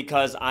interesting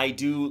because I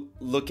do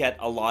look at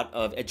a lot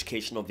of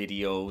educational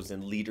videos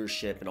and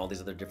leadership and all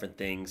these other different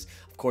things.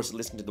 Of course,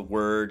 listen to the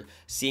Word,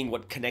 seeing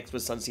what connects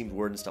with Sunseem's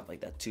Word and stuff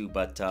like that too.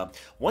 But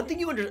one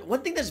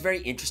thing that's very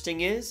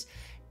interesting is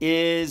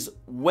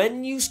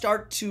when you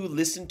start to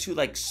listen to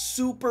like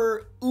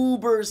super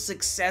uber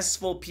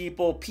successful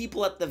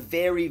people at the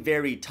very,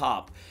 very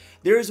top.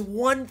 There's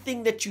one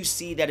thing that you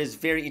see that is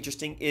very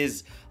interesting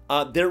is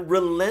they're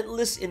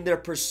relentless in their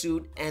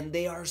pursuit, and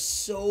they are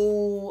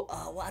so,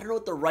 I don't know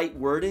what the right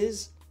word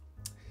is.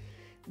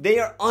 They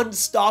are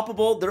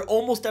unstoppable. They're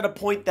almost at a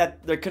point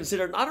that they're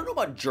considered, I don't know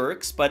about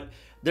jerks, but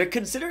they're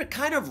considered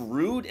kind of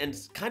rude and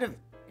kind of,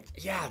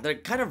 yeah, they're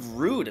kind of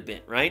rude a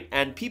bit, right?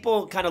 And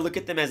people kind of look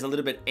at them as a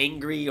little bit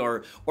angry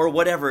or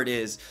whatever it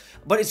is.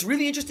 But it's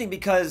really interesting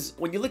because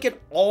when you look at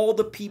all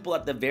the people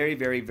at the very,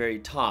 very, very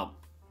top,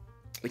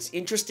 it's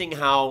interesting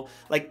how,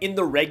 like, in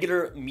the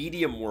regular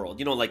medium world,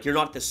 you know, like, you're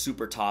not the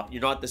super top,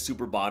 you're not the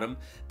super bottom,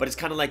 but it's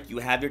kind of like you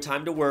have your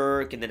time to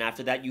work, and then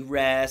after that you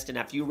rest, and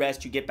after you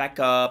rest you get back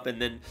up,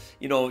 and then,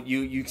 you know,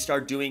 you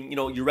start doing, you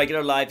know, your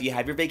regular life, you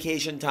have your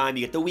vacation time,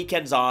 you get the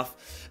weekends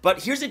off.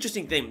 But here's the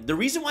interesting thing. The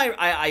reason why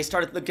I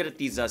started looking at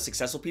these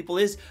successful people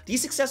is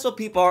these successful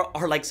people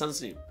are like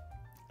Sunseem.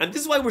 And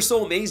this is why we're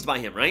so amazed by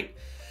him, right?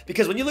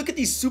 Because when you look at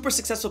these super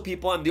successful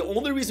people, and the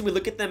only reason we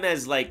look at them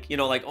as like, you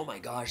know, like, oh my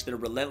gosh, they're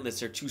relentless,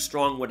 they're too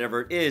strong,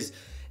 whatever it is,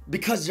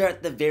 because they're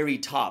at the very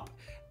top.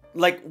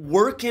 Like,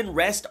 work and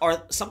rest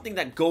are something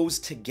that goes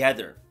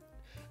together.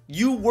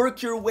 You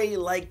work your way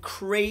like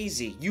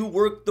crazy. You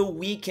work the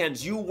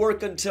weekends. You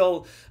work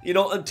until, you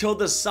know, until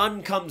the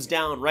sun comes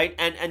down, right?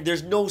 And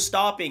there's no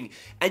stopping.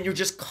 And you're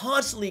just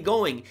constantly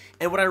going.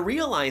 And what I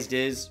realized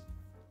is,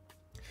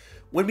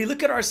 when we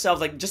look at ourselves,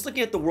 like just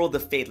looking at the world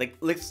of faith, like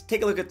let's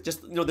take a look at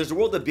just, you know, there's a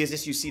world of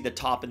business, you see the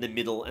top and the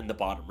middle and the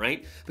bottom,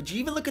 right? But you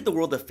even look at the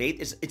world of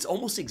faith, it's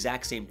almost the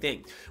exact same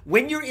thing.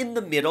 When you're in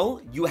the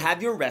middle, you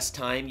have your rest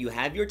time, you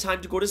have your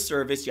time to go to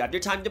service, you have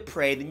your time to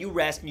pray, then you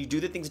rest and you do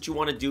the things that you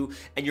want to do,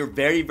 and you're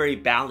very, very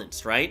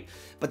balanced, right?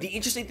 But the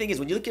interesting thing is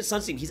when you look at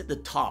Sunseem, he's at the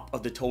top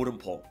of the totem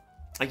pole.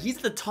 Like, he's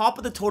at the top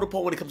of the totem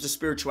pole when it comes to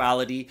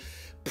spirituality,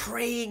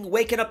 praying,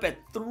 waking up at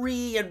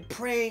 3 and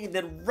praying, and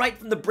then right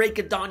from the break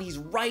of dawn, he's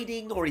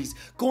writing, or he's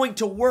going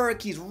to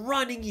work, he's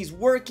running, he's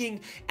working,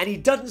 and he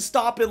doesn't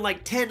stop in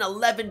like 10,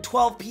 11,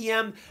 12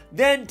 p.m.,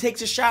 then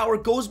takes a shower,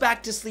 goes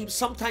back to sleep,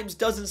 sometimes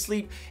doesn't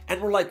sleep,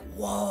 and we're like,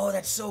 whoa,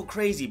 that's so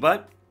crazy.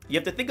 But you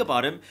have to think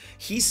about him.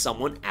 He's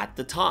someone at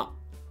the top.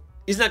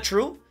 Isn't that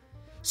true?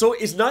 So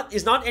it's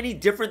not any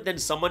different than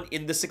someone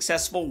in the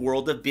successful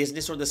world of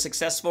business, or the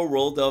successful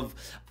world of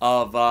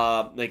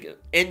like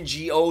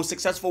NGO,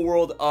 successful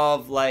world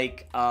of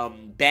like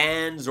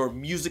bands or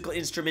musical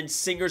instruments,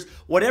 singers,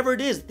 whatever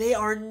it is. They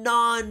are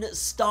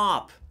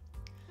non-stop.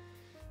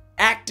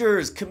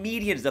 Actors,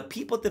 comedians, the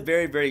people at the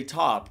very, very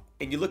top,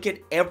 and you look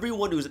at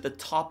everyone who's at the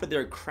top of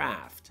their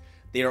craft,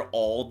 they are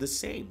all the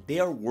same. They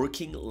are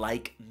working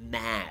like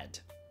mad.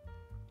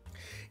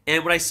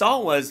 And what I saw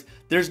was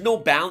there's no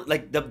balance,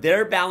 like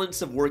their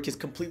balance of work is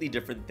completely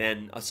different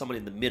than someone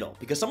in the middle.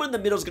 Because someone in the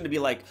middle is going to be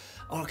like,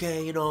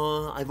 okay, you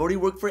know, I've already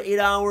worked for 8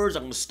 hours,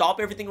 I'm going to stop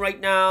everything right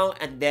now,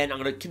 and then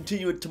I'm going to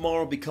continue it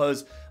tomorrow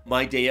because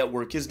my day at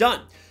work is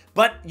done.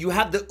 But you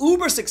have the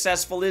uber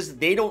successful is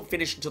they don't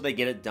finish until they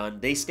get it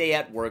done. They stay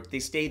at work, they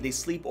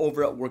sleep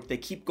over at work, they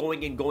keep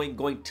going and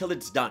going till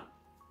it's done,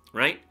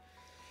 right?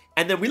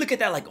 And then we look at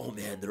that like, oh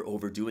man, they're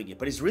overdoing it.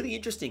 But it's really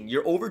interesting.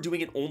 You're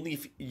overdoing it only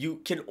if you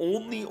can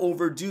only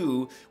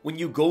overdo when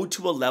you go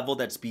to a level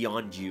that's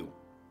beyond you.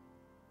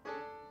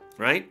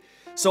 Right?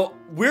 So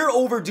we're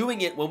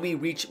overdoing it when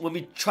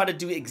we try to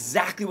do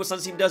exactly what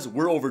Sunseem does.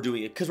 We're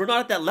overdoing it because we're not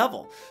at that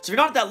level. So if you're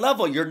not at that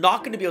level, you're not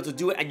going to be able to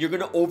do it, and you're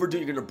going to overdo it,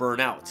 you're going to burn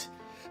out.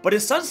 But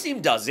if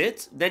Sunseem does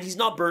it, then he's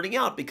not burning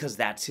out because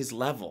that's his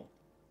level.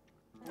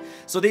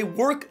 So they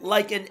work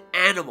like an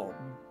animal.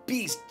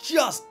 Beast,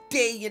 just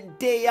day in,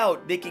 day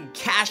out. They can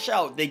cash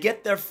out, they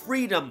get their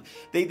freedom,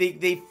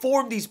 they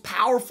form these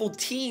powerful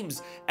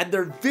teams, and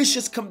they're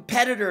vicious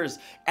competitors,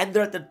 and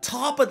they're at the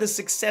top of the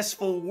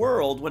successful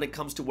world when it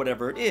comes to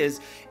whatever it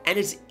is. And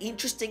it's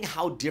interesting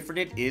how different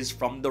it is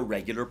from the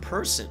regular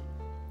person,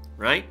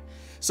 right?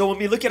 So when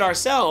we look at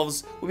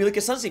ourselves, when we look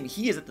at Sunseem,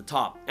 he is at the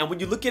top. And when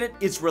you look at it,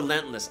 it's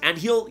relentless. And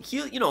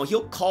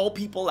he'll call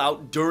people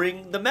out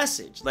during the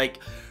message. Like,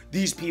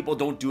 these people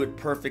don't do it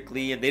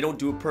perfectly, and they don't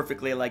do it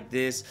perfectly like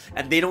this,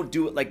 and they don't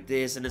do it like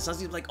this. And then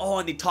Sunseem's like, oh,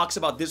 and he talks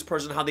about this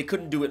person, how they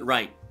couldn't do it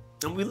right.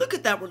 And we look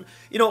at that,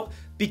 you know,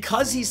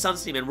 because he's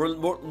Sunseem and we're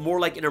more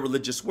like in a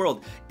religious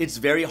world, it's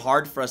very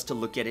hard for us to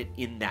look at it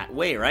in that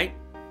way, right?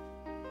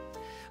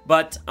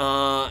 But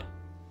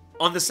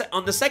on the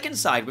second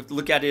side, we have to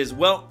look at is,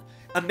 well,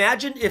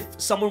 imagine if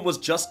someone was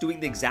just doing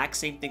the exact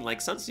same thing like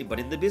Sunstein, but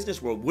in the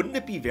business world, wouldn't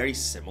it be very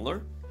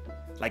similar?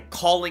 Like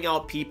calling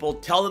out people,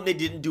 tell them they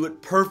didn't do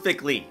it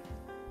perfectly.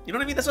 You know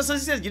what I mean? That's what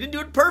Sunstein says. You didn't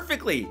do it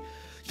perfectly.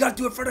 You gotta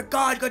do it for the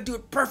God. You gotta do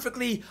it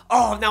perfectly.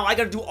 Oh, now I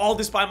gotta do all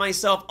this by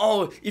myself.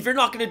 Oh, if you're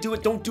not gonna do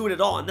it, don't do it at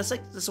all. And that's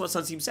what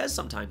Sunstein says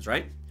sometimes,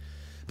 right?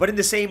 But in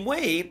the same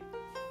way,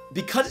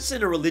 because it's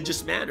in a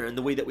religious manner and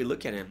the way that we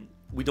look at him,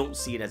 we don't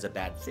see it as a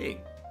bad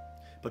thing.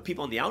 But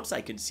people on the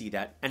outside can see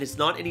that, and it's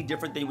not any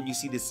different than when you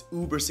see this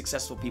uber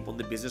successful people in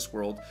the business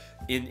world,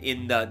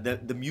 in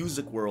the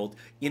music world,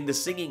 in the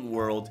singing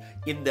world,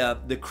 in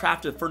the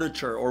craft of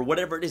furniture or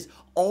whatever it is.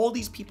 All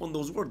these people in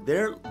those worlds,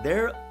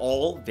 they're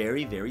all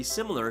very, very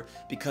similar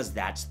because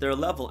that's their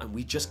level, and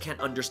we just can't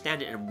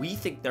understand it, and we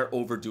think they're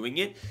overdoing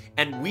it,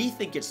 and we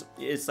think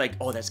it's like,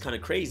 oh, that's kind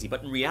of crazy,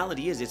 but in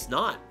reality it's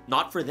not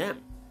for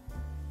them.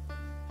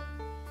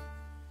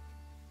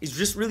 It's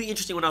just really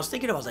interesting. When I was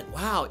thinking about it, I was like,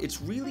 wow, it's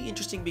really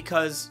interesting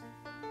because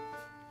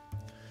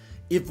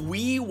if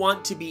we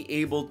want to be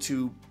able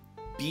to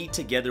be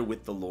together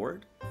with the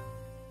Lord,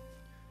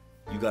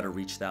 you got to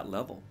reach that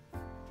level,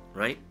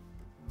 right?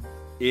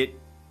 It's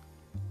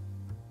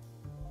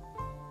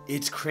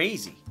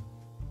crazy.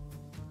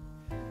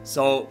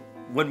 So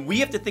when we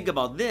have to think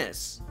about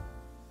this,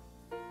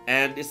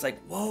 and it's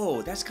like,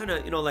 whoa, that's kind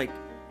of, like,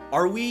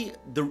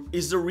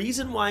 is the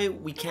reason why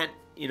we can't,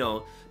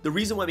 the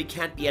reason why we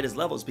can't be at his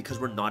level is because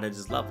we're not at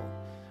his level,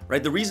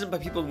 right? The reason why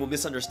people will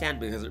misunderstand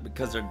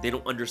because they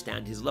don't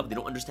understand his level. They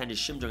don't understand his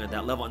shimjung at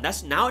that level.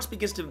 And now it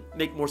begins to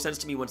make more sense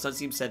to me when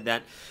Sunstein said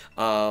that,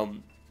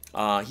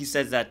 he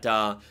says that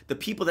the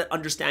people that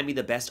understand me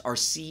the best are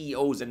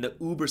CEOs and the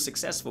uber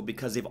successful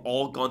because they've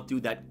all gone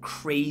through that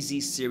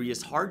crazy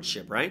serious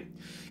hardship, right?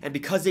 And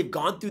because they've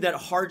gone through that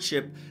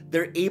hardship,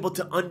 they're able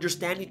to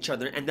understand each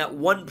other. And that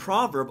one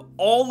proverb,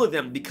 all of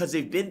them, because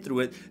they've been through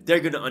it, they're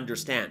going to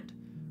understand,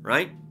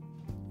 right?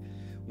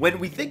 When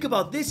we think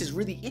about this, it's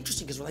really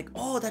interesting because we're like,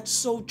 oh, that's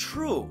so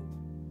true.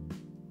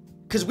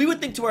 Because we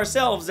would think to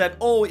ourselves that,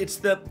 oh, it's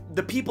the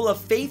people of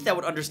faith that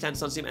would understand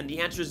Sunstein, and the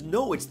answer is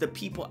no, it's the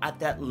people at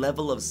that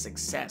level of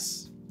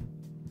success.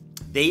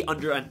 They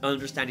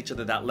understand each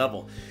other at that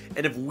level.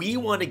 And if we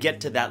want to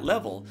get to that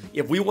level,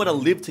 if we want to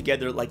live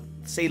together, like,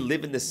 say,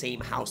 live in the same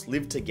house,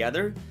 live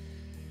together,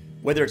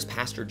 whether it's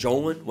Pastor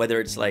Joan,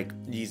 whether it's like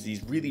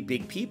these really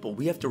big people,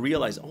 we have to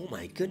realize, oh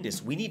my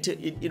goodness, we need to,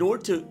 in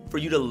order for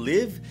you to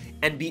live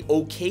and be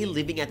okay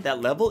living at that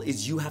level,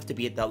 is you have to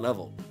be at that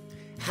level.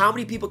 How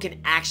many people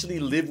can actually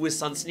live with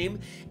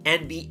Sunstein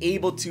and be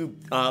able to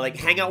like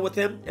hang out with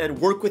him and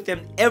work with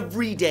him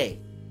every day?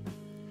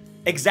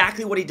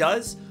 Exactly what he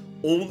does,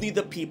 only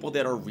the people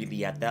that are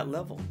really at that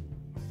level.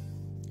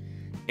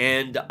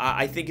 And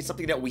I think it's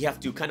something that we have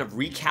to kind of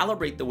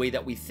recalibrate the way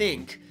that we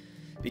think,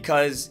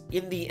 because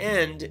in the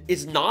end,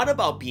 it's not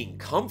about being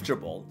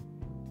comfortable.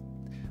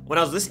 When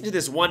I was listening to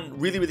this one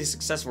really, really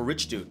successful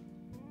rich dude,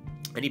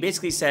 and he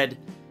basically said,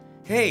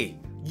 hey,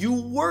 you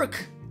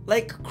work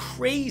like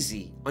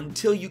crazy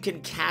until you can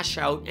cash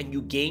out and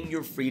you gain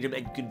your freedom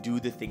and you can do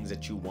the things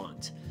that you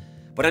want.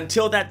 But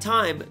until that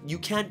time, you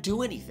can't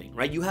do anything,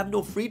 right? You have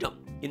no freedom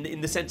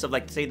in the sense of,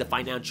 like, say, the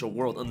financial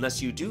world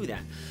unless you do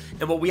that.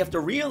 And what we have to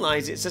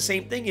realize, it's the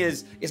same thing,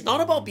 is it's not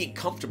about being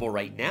comfortable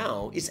right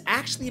now. It's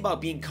actually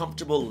about being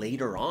comfortable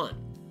later on.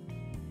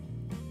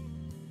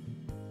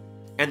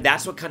 And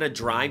that's what kind of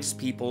drives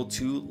people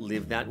to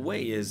live that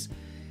way is,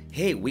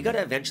 hey, we got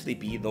to eventually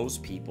be those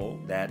people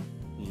that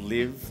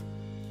live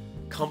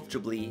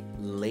comfortably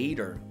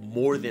later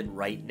more than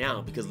right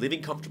now, because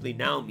living comfortably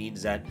now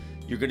means that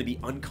you're going to be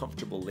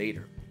uncomfortable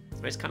later.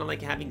 Right? It's kind of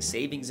like having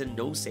savings and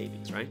no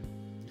savings, right?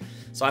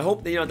 So I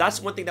hope that, that's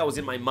one thing that was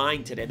in my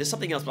mind today. There's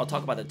something else, but I'll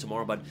talk about it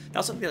tomorrow. But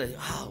that's something that,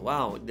 oh,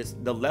 wow,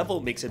 the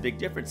level makes a big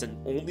difference, and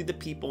only the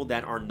people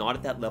that are not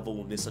at that level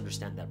will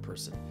misunderstand that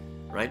person,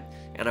 right?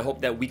 And I hope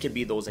that we can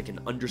be those that can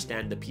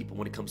understand the people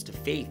when it comes to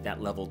faith,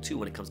 that level too,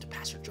 when it comes to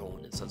Pastor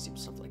Joan and Sunstein,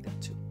 stuff like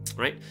that too,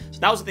 right?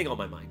 So that was the thing on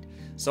my mind.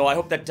 So I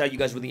hope that you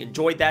guys really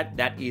enjoyed that.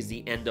 That is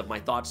the end of my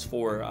thoughts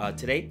for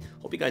today.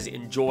 Hope you guys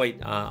enjoyed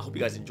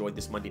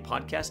this Monday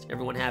podcast.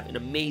 Everyone have an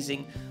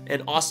amazing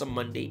and awesome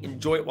Monday.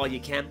 Enjoy it while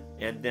you can.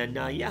 And then,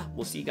 yeah,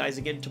 we'll see you guys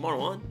again tomorrow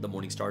on the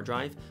Morning Star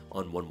Drive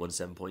on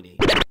 117.8.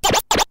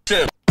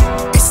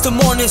 It's the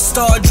Morning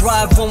Star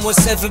Drive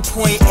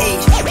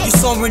 117.8. You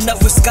soaring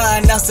up with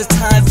sky, now's the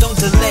time, don't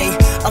delay.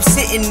 I'm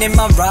sitting in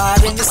my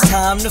ride and it's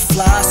time to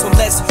fly. So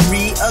let's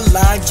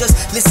realign,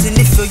 just listen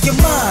and feel your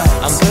mind.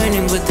 I'm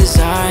burning with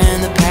desire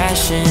and the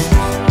passion.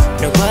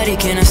 Nobody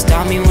can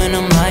stop me when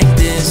I'm like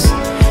this.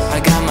 I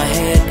got my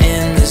head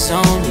in the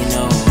zone,